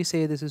how can we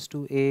say this is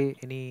 2A?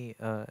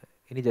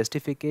 Any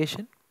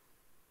justification?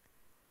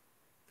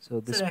 So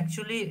this, Sir,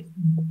 actually,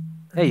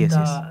 yes.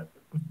 the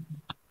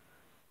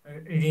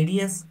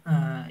radius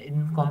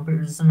in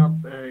comparison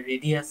of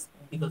radius,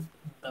 because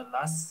the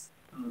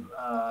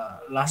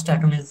last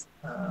atom is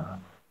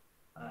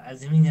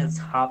assuming as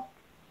half.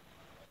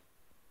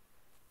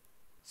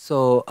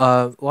 So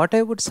what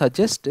I would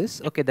suggest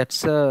is, okay,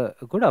 that's a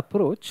good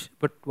approach,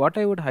 but what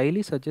I would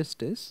highly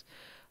suggest is,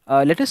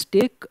 let us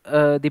take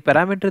the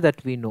parameter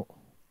that we know.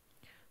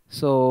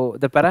 So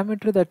the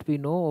parameter that we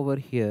know over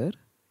here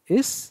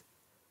is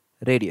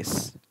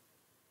radius.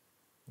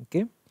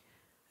 Okay,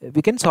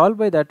 we can solve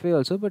by that way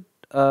also, but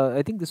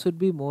I think this would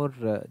be more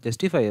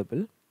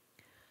justifiable.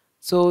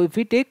 So if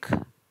we take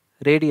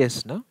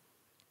radius now,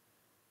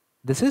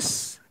 this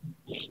is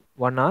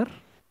 1r,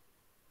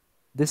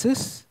 this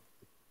is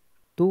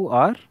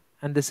 2r,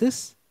 and this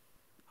is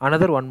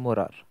another 1 more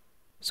r.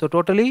 So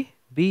totally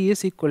B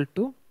is equal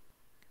to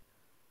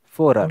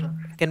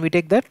 4r. Can we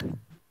take that?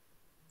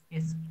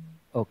 Yes.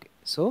 Okay,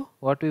 so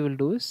what we will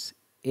do is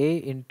A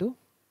into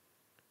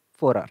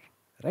 4r,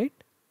 right?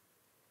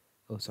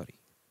 Oh, sorry.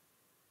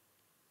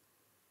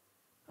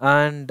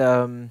 And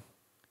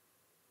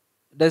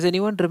does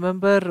anyone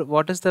remember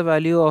what is the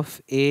value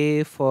of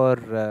A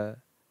for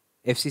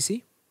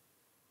FCC?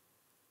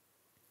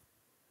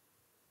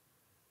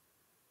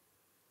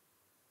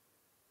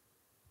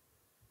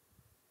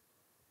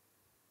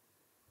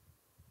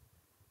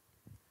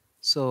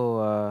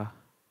 So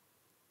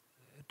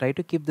try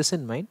to keep this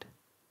in mind.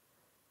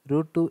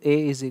 Root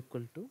 2A is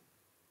equal to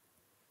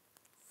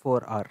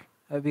 4r.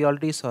 We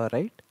already saw,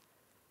 right?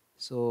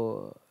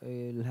 So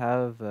we'll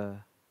have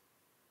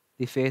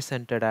the face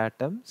centered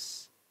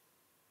atoms.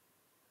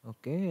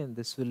 Okay, and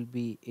this will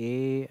be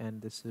A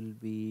and this will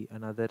be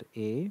another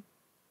A.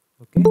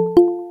 Okay,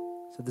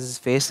 so this is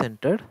face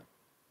centered,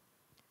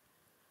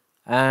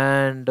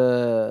 and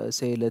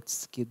say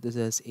let's keep this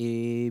as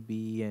A,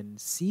 B, and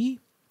C.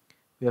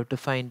 We have to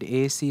find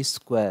AC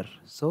square.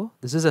 So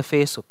this is a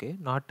face, okay,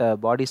 not a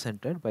body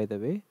centered, by the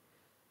way.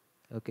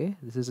 Okay,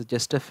 this is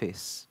just a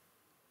face,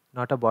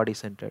 not a body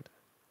centered.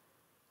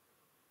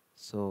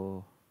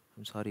 So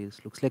I'm sorry,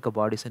 this looks like a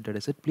body centered,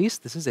 is it? Please,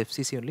 this is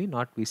FCC only,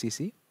 not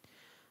BCC.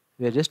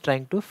 We are just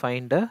trying to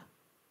find a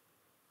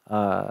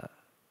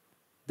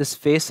this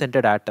face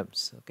centered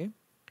atoms. Okay,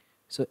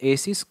 so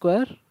AC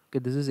square, okay,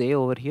 this is A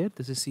over here,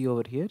 this is C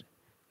over here,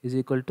 is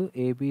equal to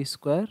AB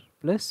square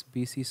plus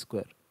BC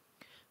square.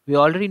 We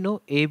already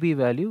know AB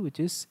value, which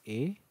is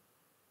A,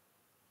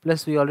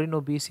 plus we already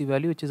know BC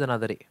value, which is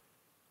another A.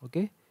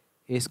 Okay,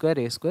 A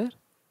square.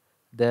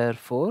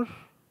 Therefore,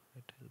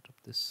 I'll drop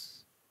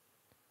this.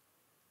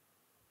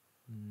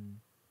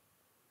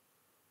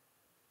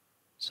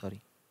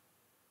 Sorry.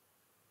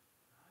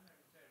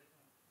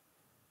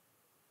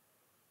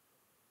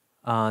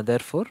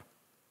 Therefore,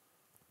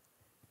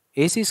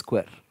 AC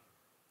square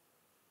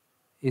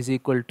is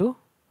equal to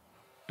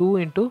 2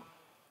 into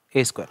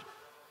A square,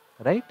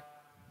 right?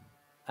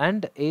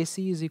 And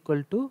AC is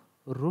equal to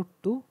root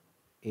 2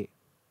 A.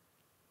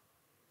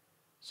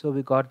 So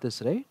we got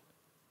this, right?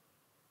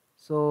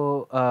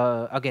 So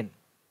again,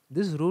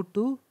 this root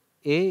 2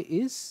 A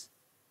is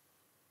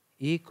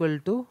equal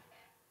to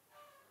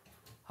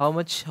how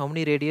much? How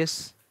many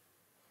radius?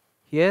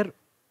 Here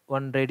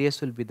one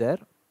radius will be there.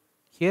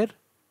 Here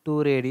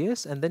 2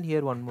 radius, and then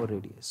here one more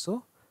radius.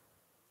 So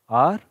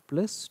R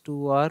plus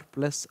 2R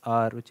plus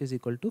R, which is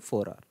equal to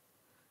 4R.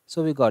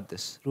 So we got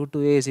this. Root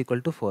 2A is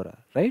equal to 4R,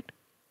 right?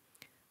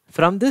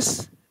 From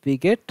this we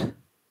get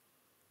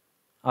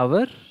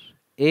our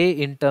A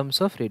in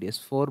terms of radius,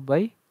 4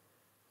 by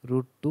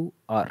root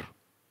 2R,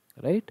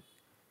 right?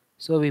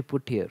 So we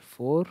put here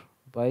 4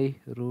 by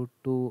root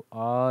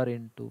 2R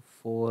into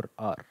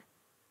 4R.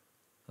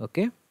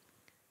 Okay.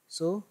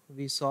 So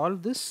we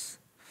solve this.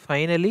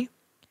 Finally,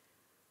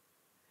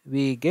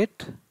 we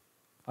get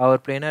our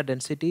planar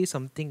density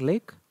something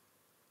like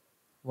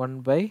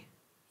 1 by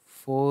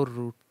 4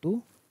 root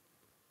 2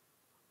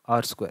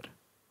 R square.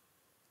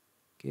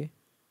 Okay.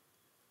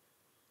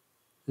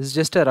 This is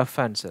just a rough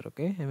answer.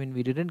 Okay. I mean,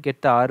 we didn't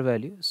get the R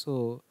value.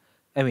 So,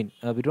 I mean,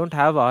 we don't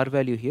have R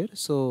value here.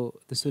 So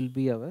this will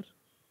be our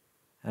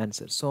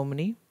answer. So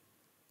many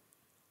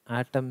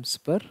atoms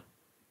per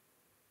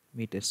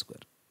meter square.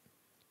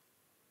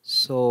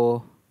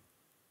 So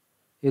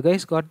you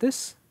guys got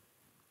this?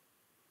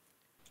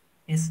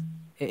 Yes.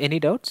 Any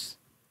doubts?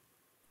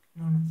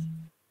 No.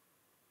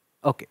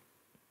 Okay.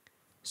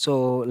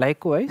 So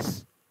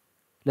likewise,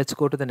 let's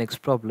go to the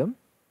next problem.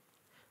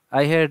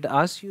 I had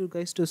asked you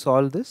guys to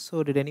solve this.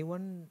 So did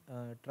anyone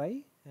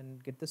try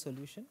and get the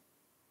solution?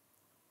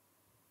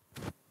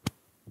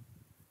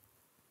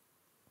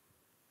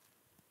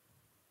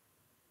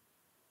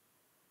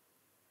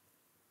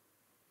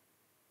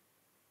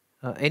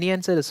 Any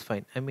answer is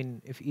fine. I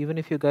mean, even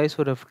if you guys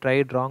would have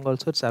tried wrong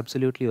also, it's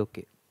absolutely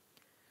okay.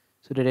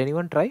 So did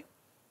anyone try?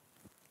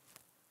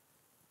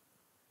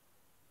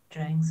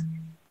 Trying.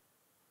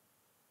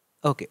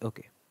 Okay.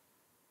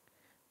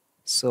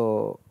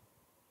 So,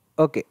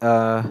 okay,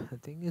 the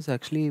thing is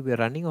actually we're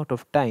running out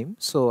of time.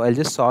 So I'll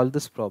just solve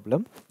this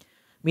problem.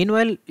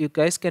 Meanwhile, you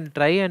guys can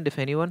try, and if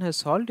anyone has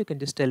solved, you can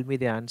just tell me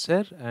the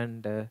answer,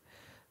 and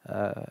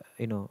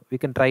we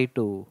can try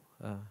to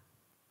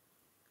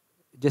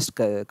just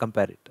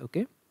compare it.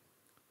 Okay.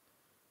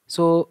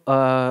 So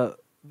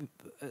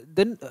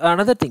then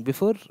another thing,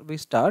 before we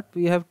start,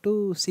 we have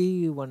to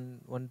see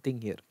one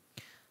thing here.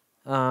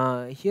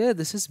 Here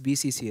this is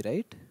BCC,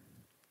 right?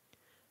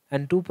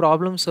 And 2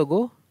 problems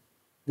ago,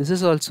 this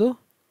is also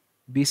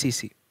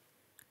BCC.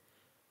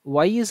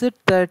 Why is it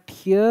that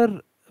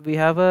here we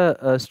have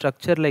a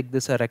structure like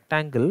this, a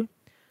rectangle,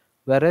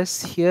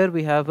 whereas here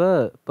we have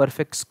a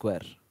perfect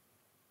square?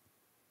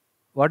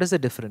 What is the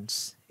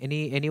difference?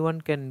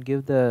 Anyone can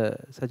give the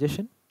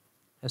suggestion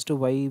as to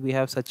why we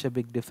have such a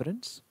big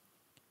difference?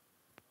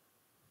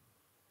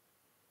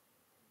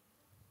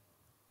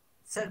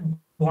 Sir,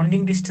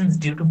 bonding distance,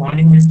 due to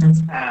bonding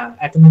distance,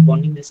 atomic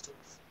bonding distance.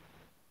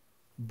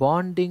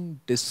 Bonding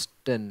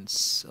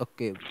distance.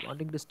 Okay,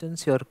 bonding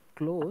distance, you're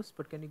close,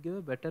 but can you give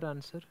a better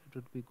answer? It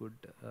would be good.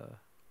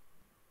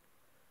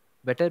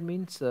 Better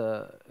means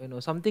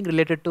something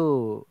related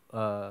to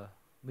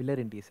Miller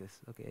indices.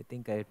 Okay, I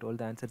think I told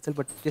the answer itself,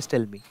 but just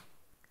tell me.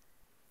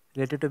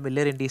 Related to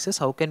Miller indices,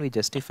 how can we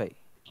justify?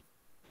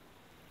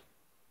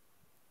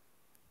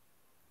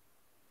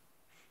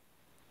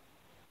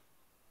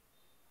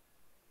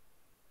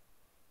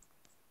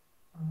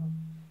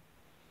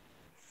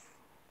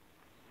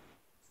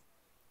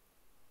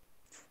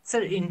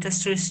 Sir,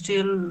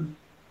 interstitial,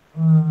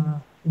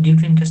 due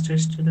to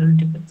interstitial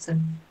difference, sir.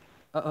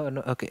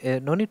 No, okay.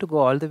 No need to go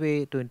all the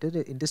way to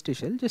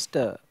interstitial. Just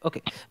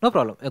okay. No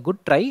problem. A good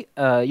try.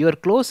 You are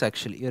close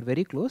actually. You are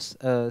very close.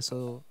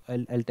 So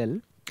I'll tell.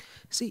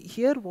 See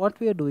here, what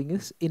we are doing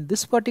is in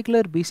this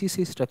particular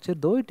BCC structure,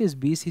 though it is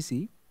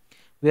BCC,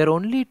 we are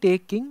only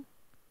taking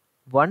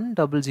one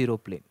double zero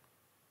plane,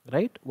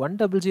 right? One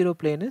double zero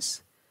plane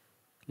is,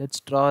 let's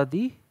draw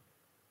the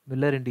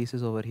Miller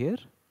indices over here.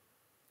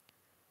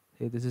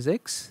 Okay, this is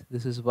X,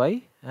 this is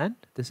Y, and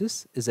this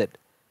is Z.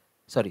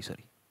 Sorry.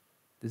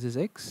 This is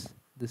X,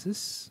 this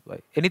is Y.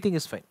 Anything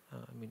is fine. I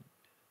mean,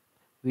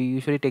 we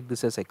usually take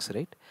this as X,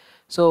 right?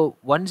 So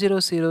 100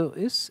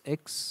 is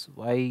X,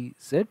 Y,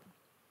 Z,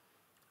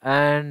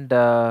 and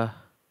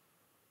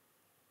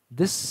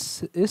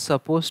this is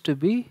supposed to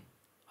be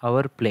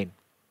our plane.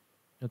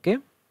 Okay.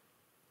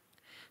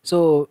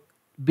 So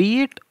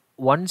be it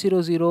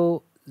 100,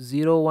 010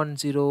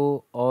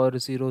 or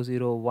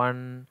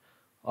 001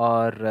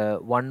 or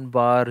 1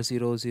 bar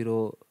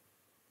 00,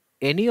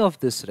 any of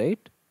this,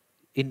 right?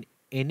 In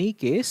any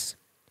case,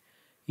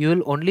 you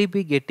will only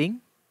be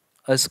getting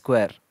a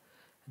square.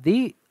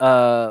 The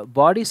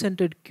body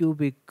centered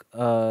cubic,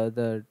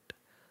 what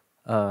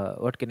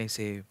can I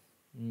say,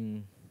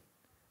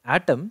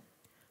 atom,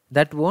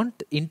 that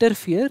won't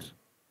interfere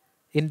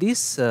in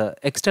these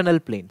external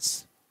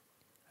planes,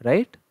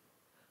 right?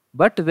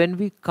 But when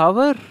we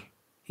cover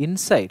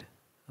inside,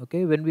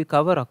 okay, when we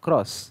cover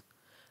across,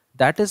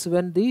 that is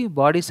when the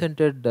body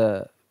centered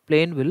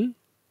plane will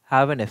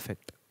have an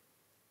effect.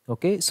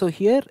 Okay, so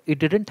here it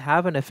didn't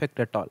have an effect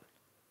at all,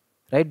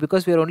 right?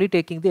 Because we are only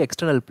taking the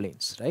external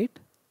planes, right?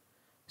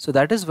 So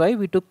that is why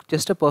we took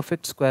just a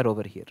perfect square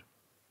over here.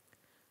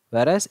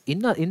 Whereas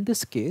in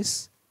this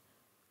case,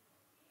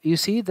 you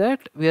see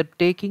that we are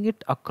taking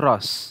it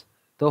across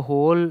the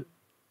whole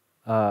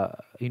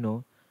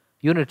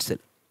unit cell,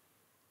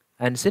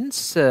 and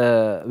since we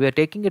are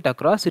taking it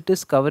across, it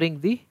is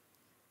covering the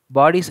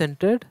body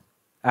centered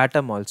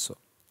atom also.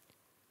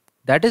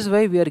 That is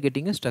why we are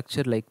getting a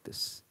structure like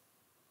this.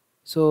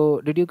 So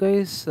did you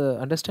guys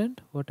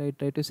understand what I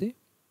try to say?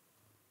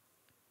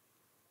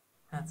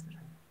 That's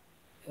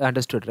right.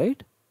 Understood,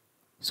 right?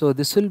 So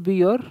this will be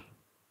your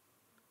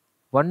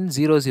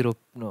 100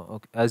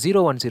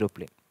 010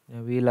 plane.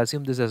 We will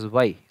assume this as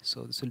Y,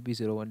 so this will be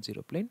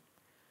 010 plane,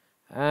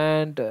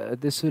 and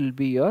this will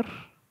be your,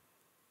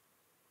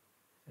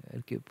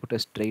 put a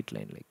straight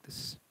line like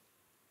this.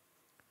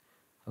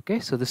 Okay,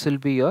 so this will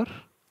be your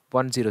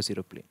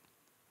 100 plane.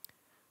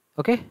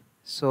 Okay,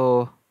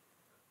 so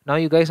now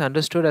you guys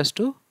understood as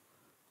to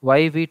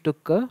why we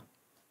took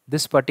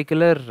this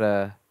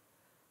particular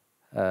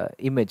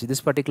image,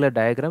 this particular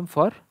diagram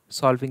for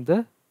solving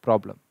the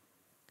problem.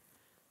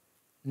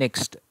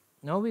 Next,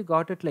 now we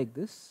got it like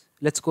this.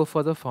 Let's go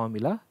for the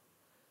formula.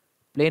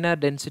 Planar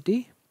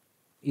density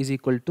is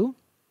equal to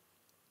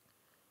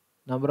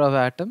number of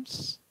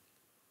atoms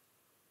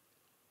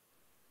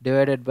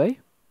divided by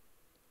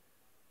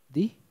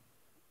the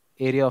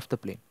area of the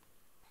plane.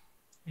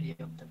 Area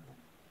of the plane.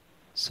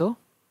 So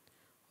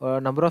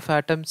number of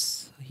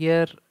atoms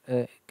here,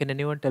 can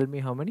anyone tell me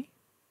how many?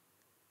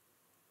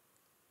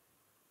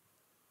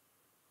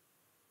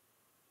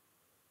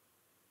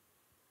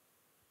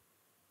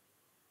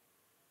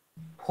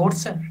 Four,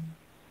 sir.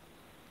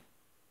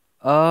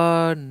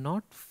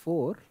 Not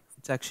 4,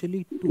 it's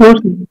actually 2. 4,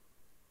 sir.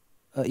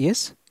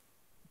 Yes?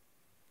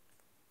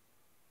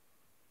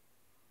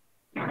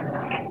 2,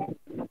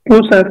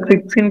 sir.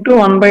 6 into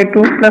 1 by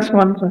 2 plus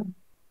 1, sir.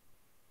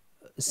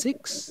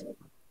 6?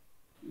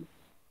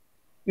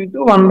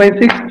 Into 1 by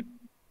 6.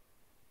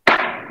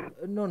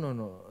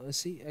 No.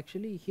 See,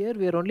 actually here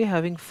we are only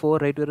having 4,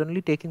 right? We are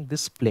only taking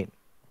this plane,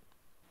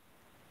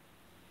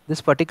 this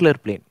particular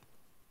plane.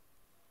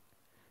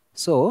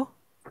 So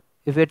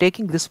if we are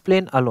taking this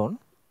plane alone,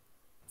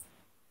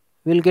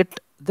 we will get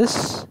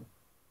this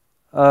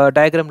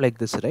diagram like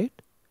this, right?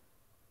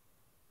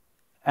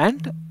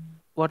 And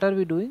what are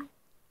we doing?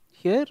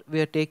 Here we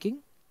are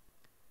taking,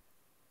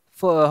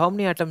 for how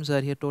many atoms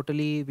are here?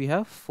 Totally we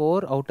have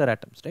 4 outer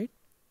atoms, right?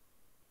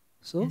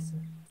 So Yes,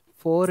 sir.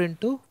 4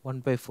 into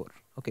 1 by 4.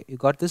 Okay, you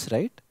got this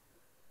right.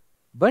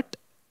 But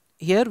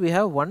here we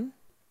have one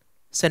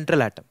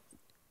central atom.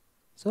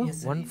 So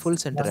Yes, sir. one Yes, full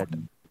sir. center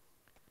atom.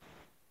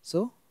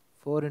 So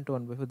 4 into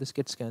 1 by 4, this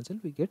gets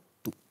cancelled, we get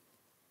 2,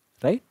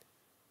 right?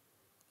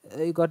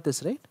 You got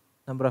this right?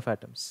 Number of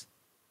atoms.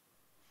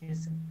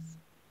 Yes, sir.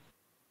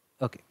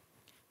 Okay.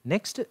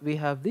 Next we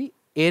have the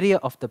area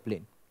of the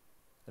plane,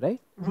 right?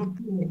 Root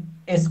 2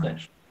 a square.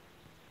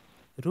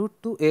 Root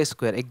 2 a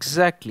square,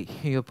 exactly.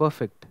 You're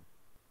perfect.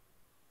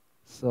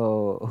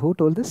 So who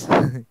told this?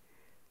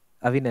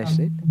 Avinash,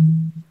 right?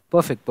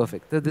 Perfect.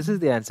 So this is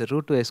the answer,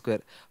 root 2 a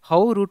square.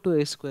 How root 2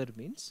 a square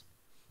means?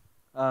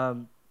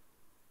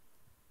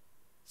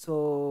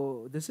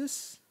 So this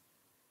is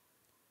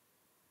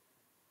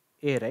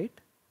A,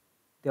 right?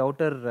 The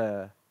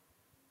outer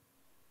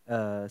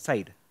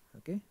side.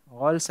 Okay,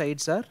 all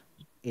sides are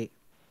A.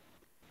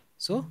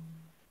 So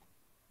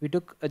we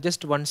took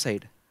just one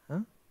side,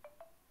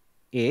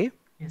 A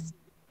Yes.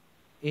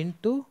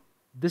 into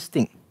this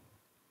thing.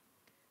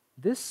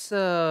 This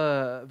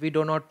we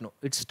do not know,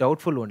 it's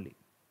doubtful only.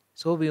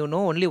 So we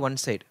know only one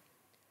side,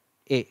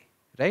 A,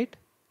 right?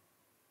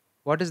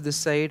 What is this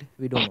side?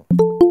 We don't know.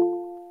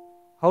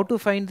 How to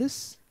find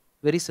this?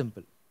 Very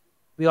simple.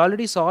 We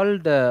already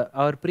solved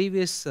our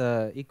previous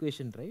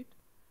equation, right?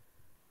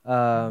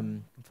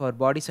 For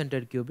body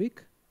centered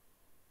cubic.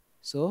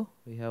 So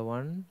we have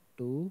 1,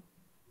 2,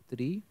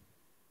 3.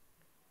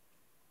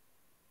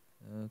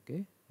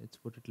 Okay, let's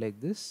put it like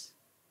this.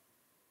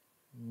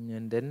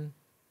 And then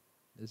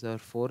this is our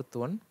fourth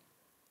one.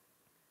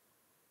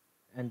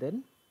 And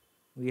then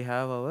we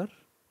have our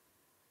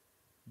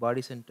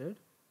body centered.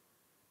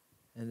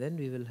 And then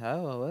we will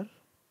have our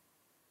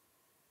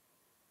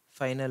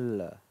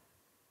final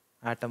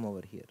atom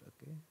over here.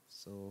 Okay,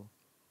 so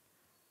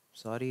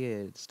sorry,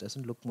 it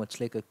doesn't look much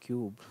like a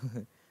cube.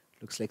 It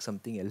looks like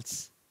something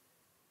else.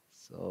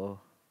 So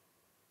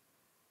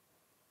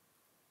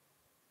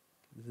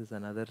this is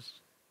another.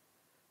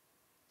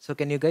 So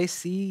can you guys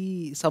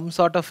see some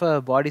sort of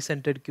a body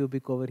centered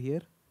cubic over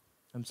here?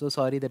 I'm so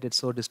sorry that it's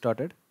so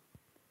distorted.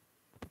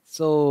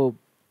 So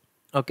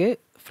okay,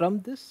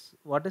 from this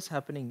what is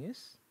happening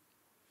is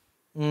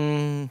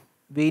we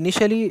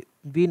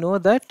know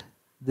that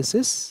this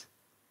is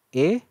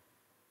A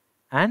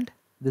and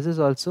this is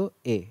also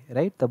A,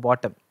 right? The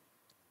bottom.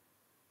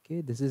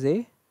 Okay, this is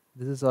A,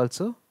 this is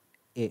also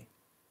A.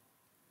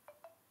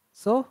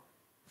 So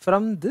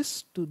from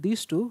this to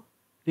these two,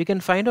 we can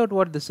find out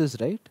what this is,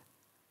 right?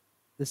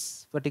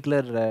 This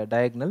particular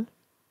diagonal.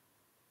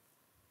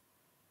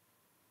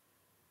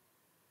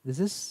 This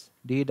is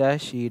D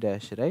dash E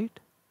dash, right?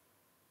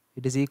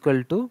 It is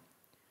equal to,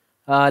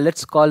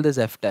 let's call this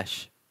F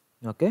dash.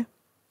 Okay,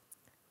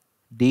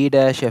 D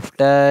dash F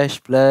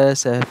dash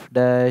plus F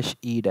dash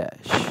E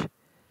dash.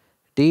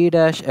 D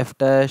dash F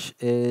dash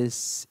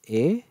is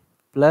A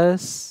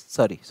plus,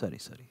 sorry.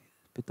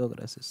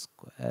 Pythagoras is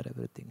square,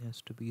 everything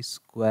has to be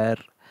square.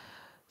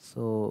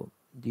 So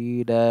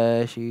D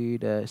dash E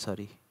dash,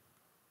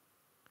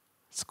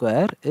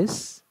 square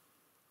is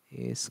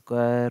A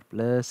square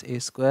plus A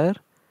square.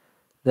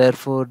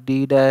 Therefore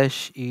D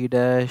dash E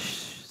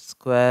dash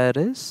square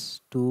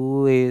is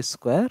 2A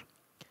square.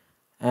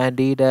 And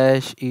D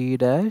dash E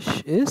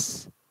dash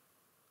is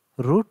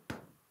root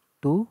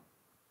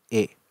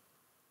 2A,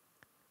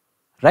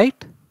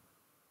 right?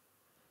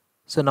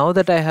 So now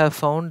that I have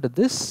found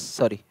this,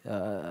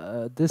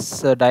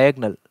 this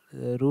diagonal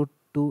root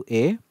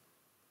 2A,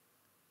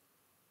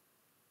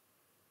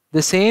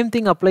 the same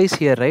thing applies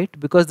here, right?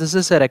 Because this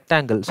is a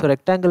rectangle. So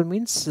rectangle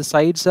means the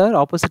sides are,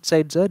 opposite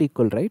sides are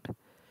equal, right?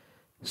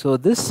 So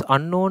this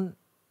unknown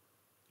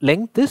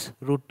length is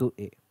root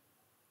 2A.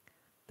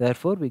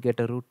 Therefore we get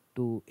a root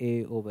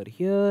 2A over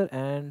here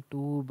and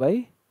 2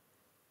 by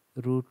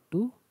root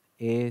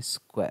 2A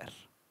square.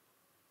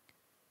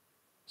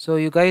 So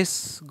you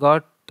guys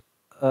got,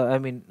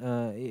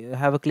 you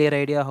have a clear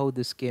idea how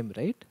this came,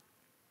 right?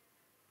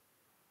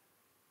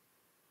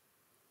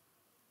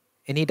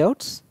 Any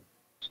doubts?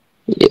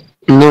 Yeah,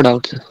 no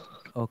doubt, sir.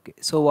 Okay,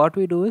 so what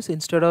we do is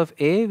instead of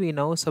A, we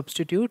now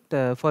substitute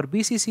for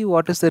BCC.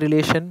 What is the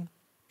relation?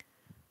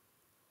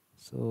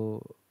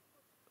 So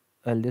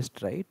I'll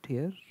just write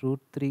here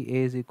root 3A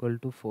is equal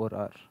to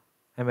 4R.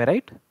 Am I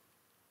right?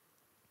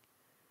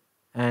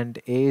 And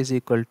A is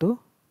equal to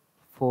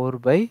 4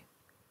 by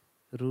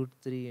root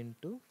 3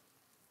 into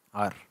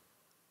R.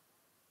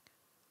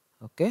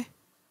 Okay.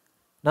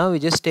 Now we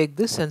just take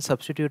this and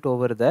substitute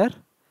over there.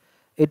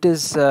 It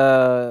is,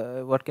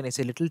 what can I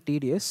say, little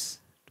tedious.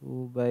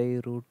 2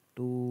 by root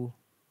 2,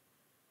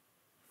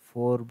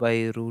 4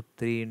 by root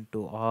 3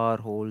 into R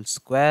whole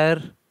square.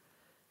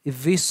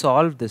 If we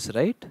solve this,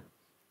 right?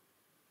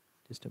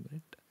 Just a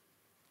minute.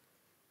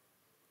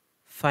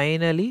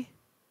 Finally,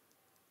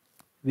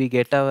 we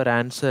get our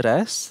answer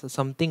as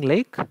something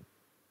like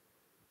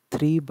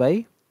 3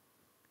 by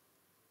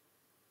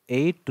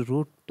 8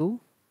 root 2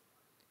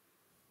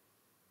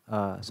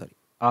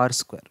 R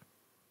square.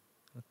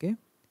 Okay,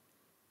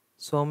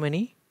 so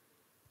many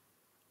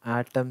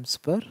atoms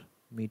per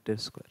meter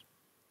square.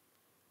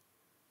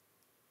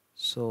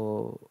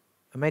 So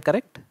am I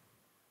correct?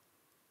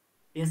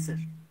 Yes, sir.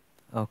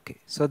 Okay,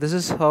 so this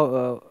is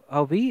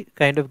how we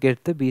kind of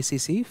get the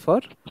BCC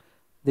for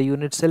the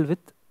unit cell with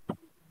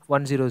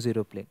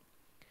 100 plane.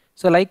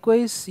 So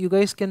likewise, you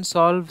guys can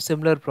solve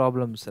similar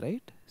problems,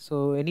 right?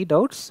 So any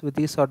doubts with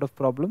these sort of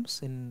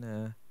problems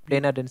in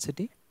planar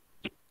density?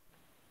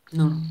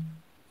 No.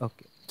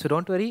 Okay, so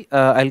don't worry,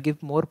 I'll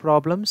give more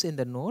problems in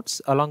the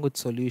notes along with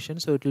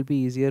solutions, so it will be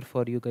easier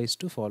for you guys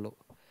to follow.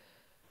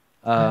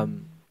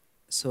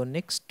 So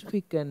next we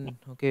can,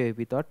 okay,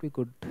 we thought we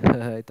could,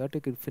 I thought we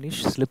could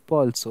finish slip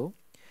also.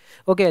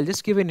 Okay, I'll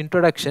just give an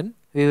introduction.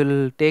 We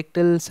will take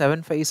till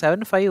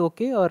 7:5,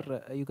 okay, or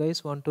you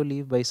guys want to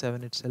leave by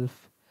 7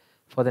 itself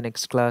for the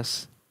next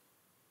class?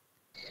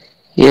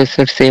 Yes,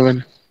 sir,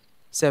 7.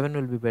 7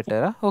 will be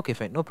better, huh? Okay,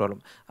 fine, no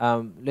problem.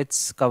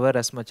 Let's cover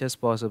as much as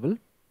possible.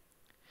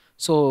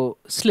 So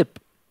slip.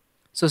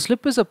 So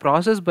slip is a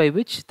process by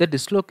which the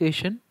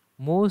dislocation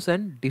moves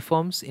and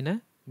deforms in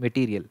a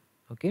material.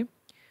 Okay.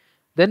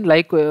 Then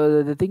like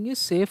the thing is,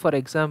 say for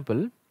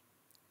example,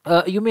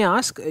 you may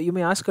ask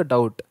a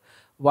doubt,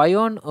 why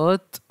on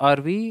earth are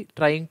we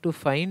trying to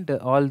find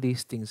all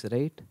these things,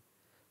 right?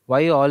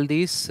 Why all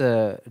these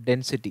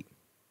density?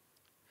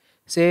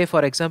 Say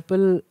for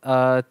example,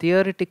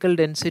 theoretical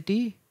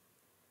density,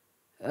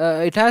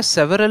 it has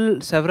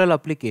several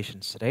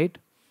applications, right?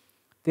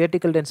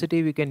 Theoretical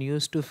density we can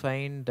use to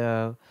find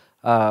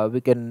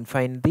we can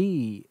find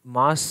the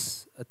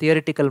mass,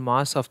 theoretical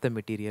mass of the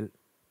material.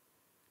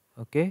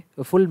 Okay,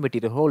 a full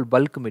material, whole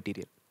bulk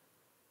material,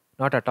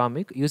 not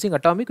atomic. Using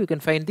atomic we can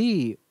find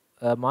the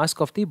mass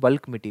of the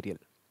bulk material.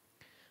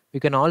 We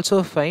can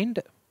also find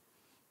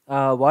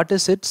what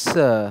is its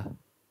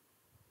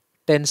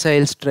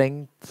tensile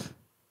strength,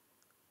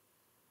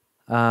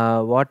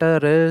 what are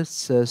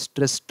its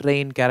stress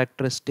strain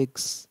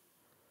characteristics.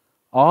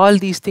 All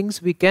these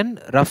things we can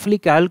roughly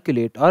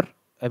calculate, or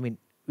I mean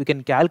we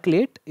can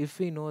calculate if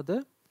we know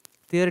the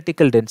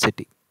theoretical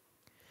density.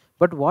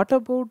 But what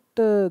about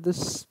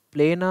this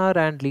planar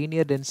and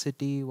linear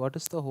density? What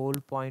is the whole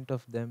point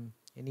of them?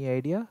 Any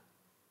idea?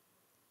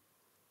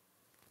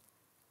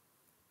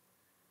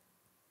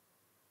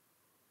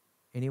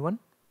 Anyone?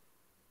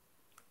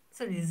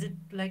 Sir, is it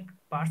like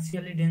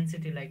partially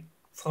density, like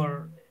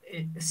for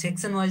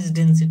section wise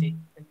density?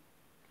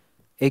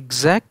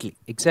 Exactly.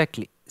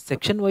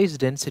 Section wise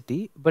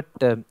density, but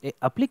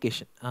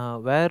application.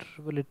 Where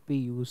will it be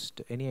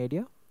used? Any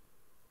idea?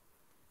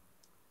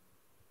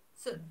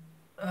 So,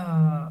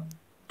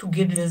 to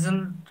get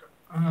result,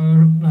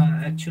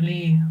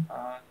 actually,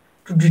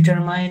 to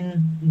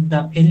determine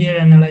the failure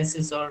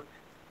analysis or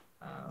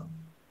uh,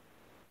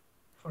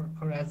 for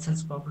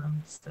such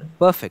problems.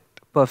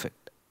 Perfect.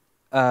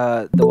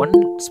 The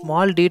one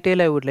small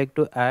detail I would like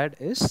to add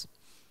is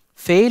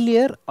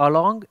failure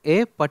along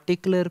a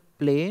particular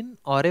plane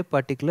or a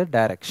particular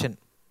direction,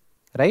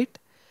 right?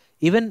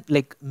 Even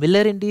like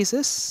Miller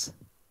indices,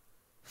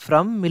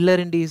 from Miller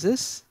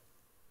indices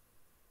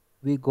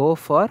we go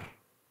for,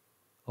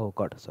 oh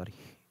god, sorry,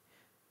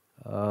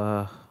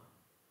 uh,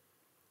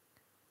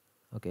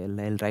 okay,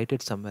 I'll write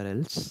it somewhere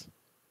else.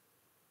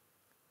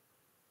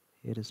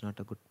 Here is not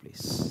a good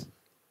place.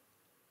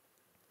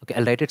 Okay,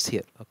 I'll write it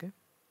here. Okay.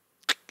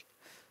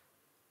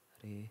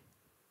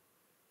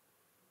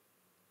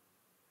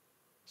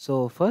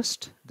 So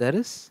first there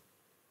is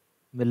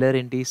Miller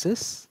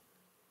indices.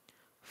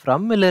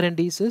 From Miller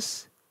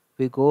indices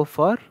we go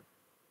for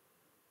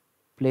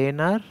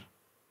planar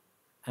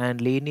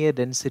and linear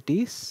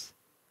densities.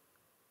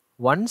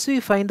 Once we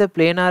find the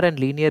planar and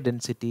linear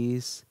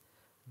densities,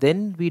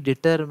 then we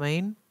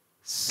determine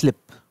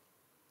slip.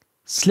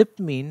 Slip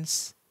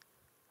means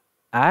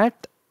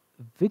at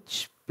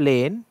which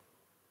plane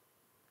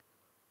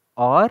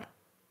or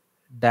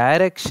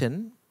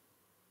direction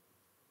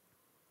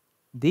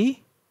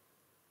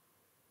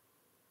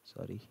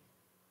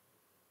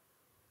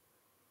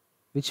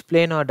which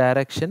plane or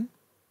direction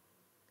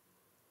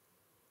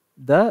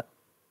the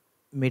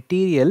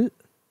material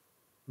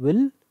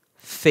will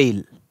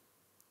fail,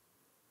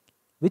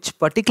 which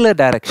particular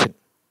direction,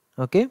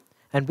 okay,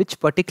 and which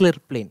particular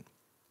plane.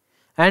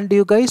 And do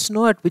you guys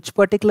know at which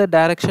particular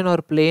direction or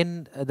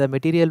plane the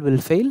material will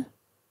fail?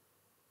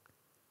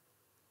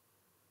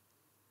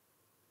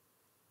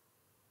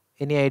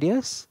 Any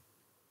ideas?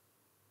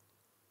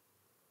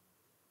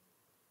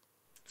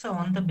 So,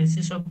 on the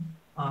basis of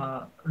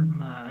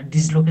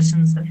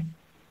dislocations, sir?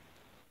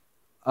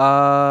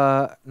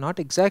 Not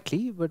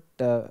exactly, but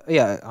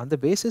yeah, on the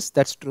basis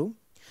that's true.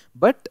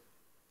 But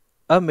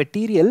a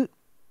material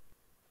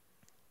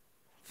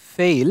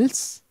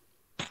fails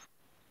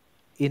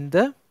in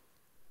the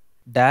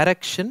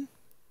direction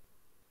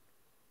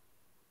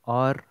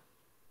or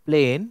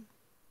plane,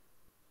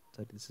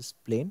 so this is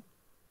plane,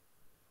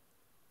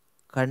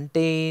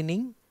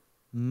 containing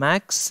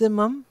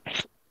maximum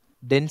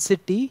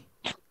density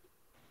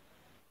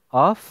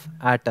of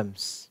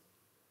atoms.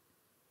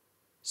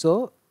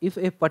 So if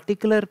a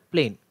particular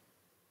plane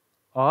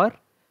or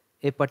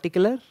a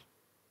particular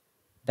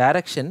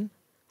direction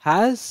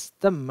has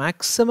the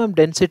maximum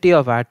density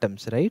of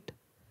atoms, right,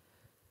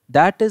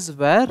 that is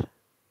where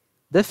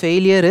the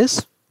failure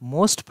is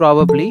most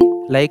probably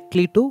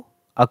likely to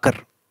occur.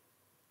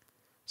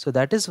 So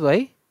that is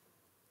why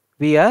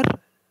we are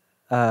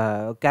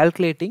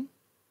calculating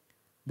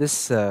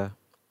this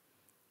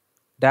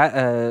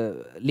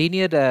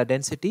linear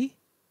density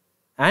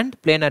and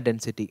planar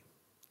density.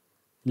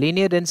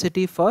 Linear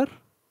density for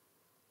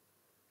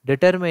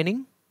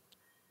determining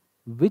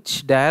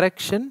which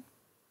direction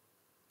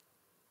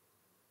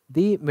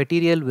the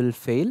material will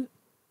fail,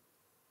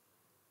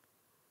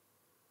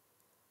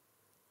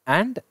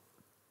 and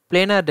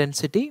planar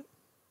density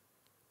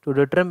to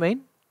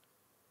determine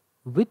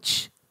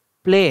which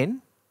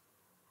plane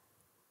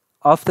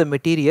of the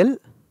material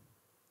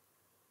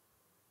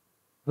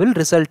will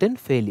result in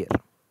failure.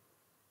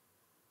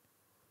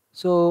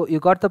 So you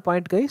got the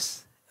point,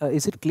 guys?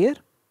 Is it clear?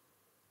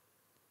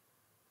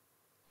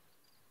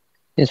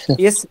 Yes, sir.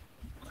 Yes.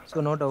 So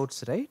no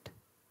doubts, right?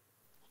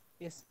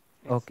 Yes.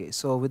 Okay,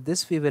 so with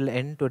this we will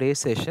end today's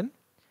session.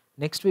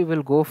 next we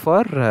will go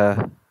for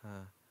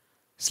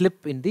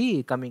slip in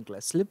the coming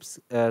class. Slips,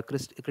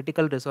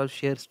 critical resolve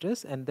shear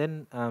stress, and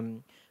then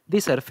the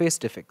surface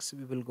defects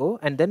we will go,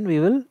 and then we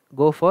will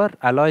go for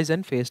alloys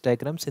and phase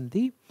diagrams in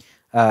the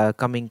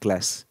coming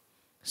class.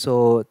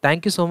 So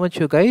thank you so much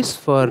you guys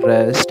for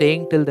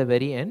staying till the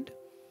very end.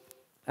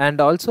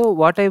 And also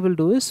what I will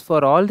do is,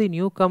 for all the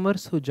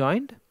newcomers who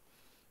joined,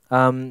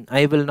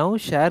 I will now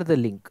share the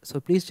link. So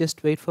please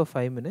just wait for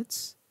 5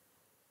 minutes.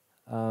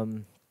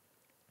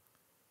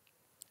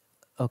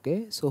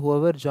 Okay, so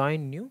whoever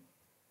joined new,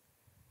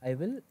 I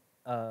will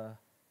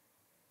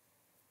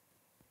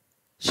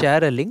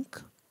share a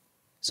link.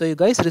 So you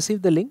guys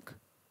received the link?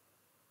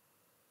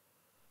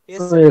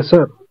 Yes,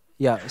 sir.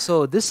 Yeah,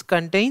 so this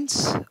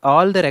contains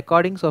all the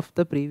recordings of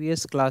the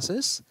previous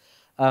classes,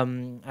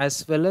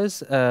 as well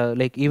as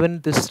like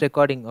even this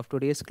recording of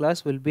today's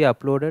class will be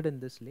uploaded in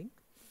this link.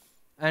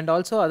 And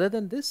also, other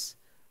than this,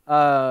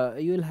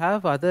 you will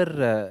have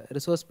other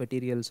resource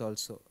materials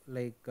also,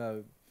 like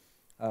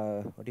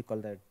what do you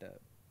call that,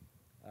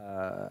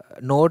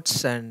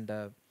 notes, and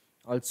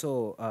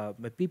also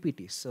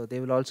PPTs. So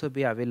they will also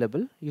be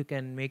available. You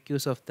can make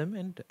use of them,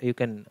 and you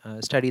can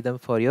study them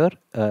for your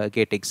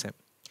GATE exam.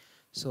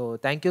 So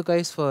thank you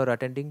guys for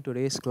attending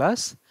today's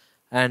class,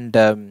 and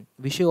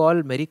wish you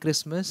all Merry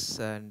Christmas,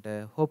 and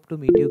hope to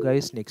meet you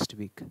guys next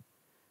week.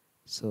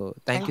 So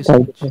thank you so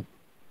much.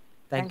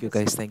 Thank you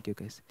guys. Thank you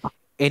guys.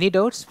 Any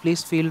doubts,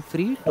 please feel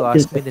free to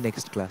ask me in the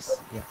next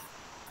class. Yeah.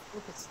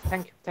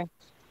 Thank you. Thank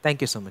you.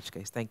 Thank you so much,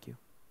 guys. Thank you.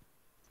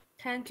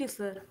 Thank you,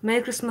 sir.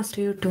 Merry Christmas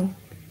to you too.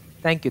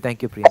 Thank you,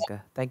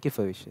 Priyanka. Thank you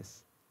for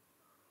wishes.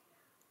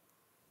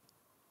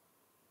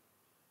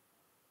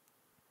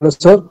 Hello,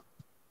 sir.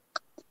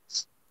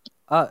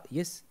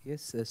 Yes,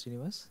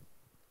 Srinivas.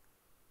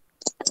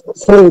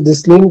 Sir,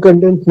 this link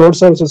contains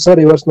notes also, sir,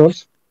 yours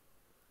notes.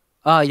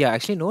 Yeah,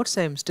 actually notes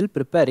I am still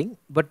preparing,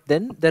 but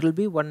then there will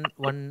be one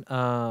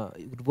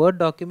Word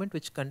document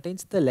which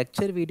contains the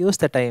lecture videos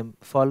that I am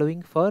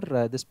following for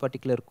this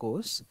particular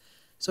course.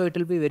 So it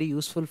will be very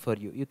useful for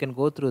you. You can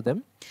go through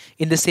them.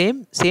 In the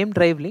same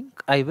drive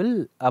link, I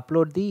will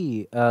upload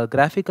the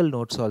graphical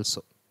notes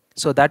also.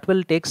 So that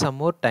will take some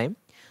more time.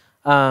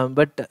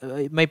 But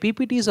my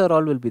PPTs are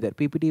all will be there.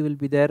 PPT will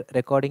be there,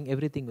 recording,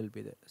 everything will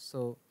be there.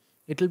 So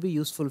it will be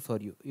useful for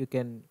you. You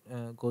can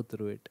go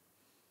through it.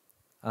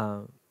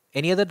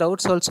 Any other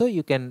doubts also,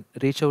 you can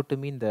reach out to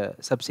me in the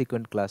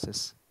subsequent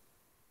classes.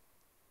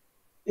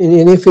 In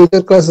any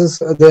future classes,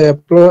 they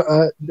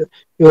upload,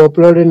 you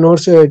uploaded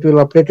notes, it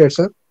will update it,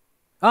 sir.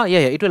 Yeah,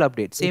 it will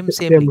update. Same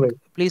link. Link.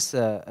 Please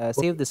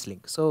save this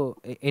link. So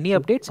any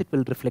updates, it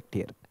will reflect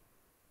here.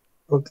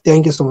 Okay,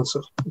 thank you so much,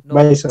 sir. No,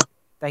 Bye, sir.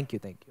 Thank you.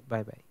 Bye.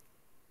 Bye.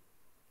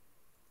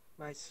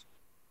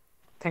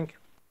 Thank you.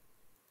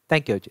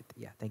 Thank you, Ajit.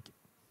 Yeah, thank you.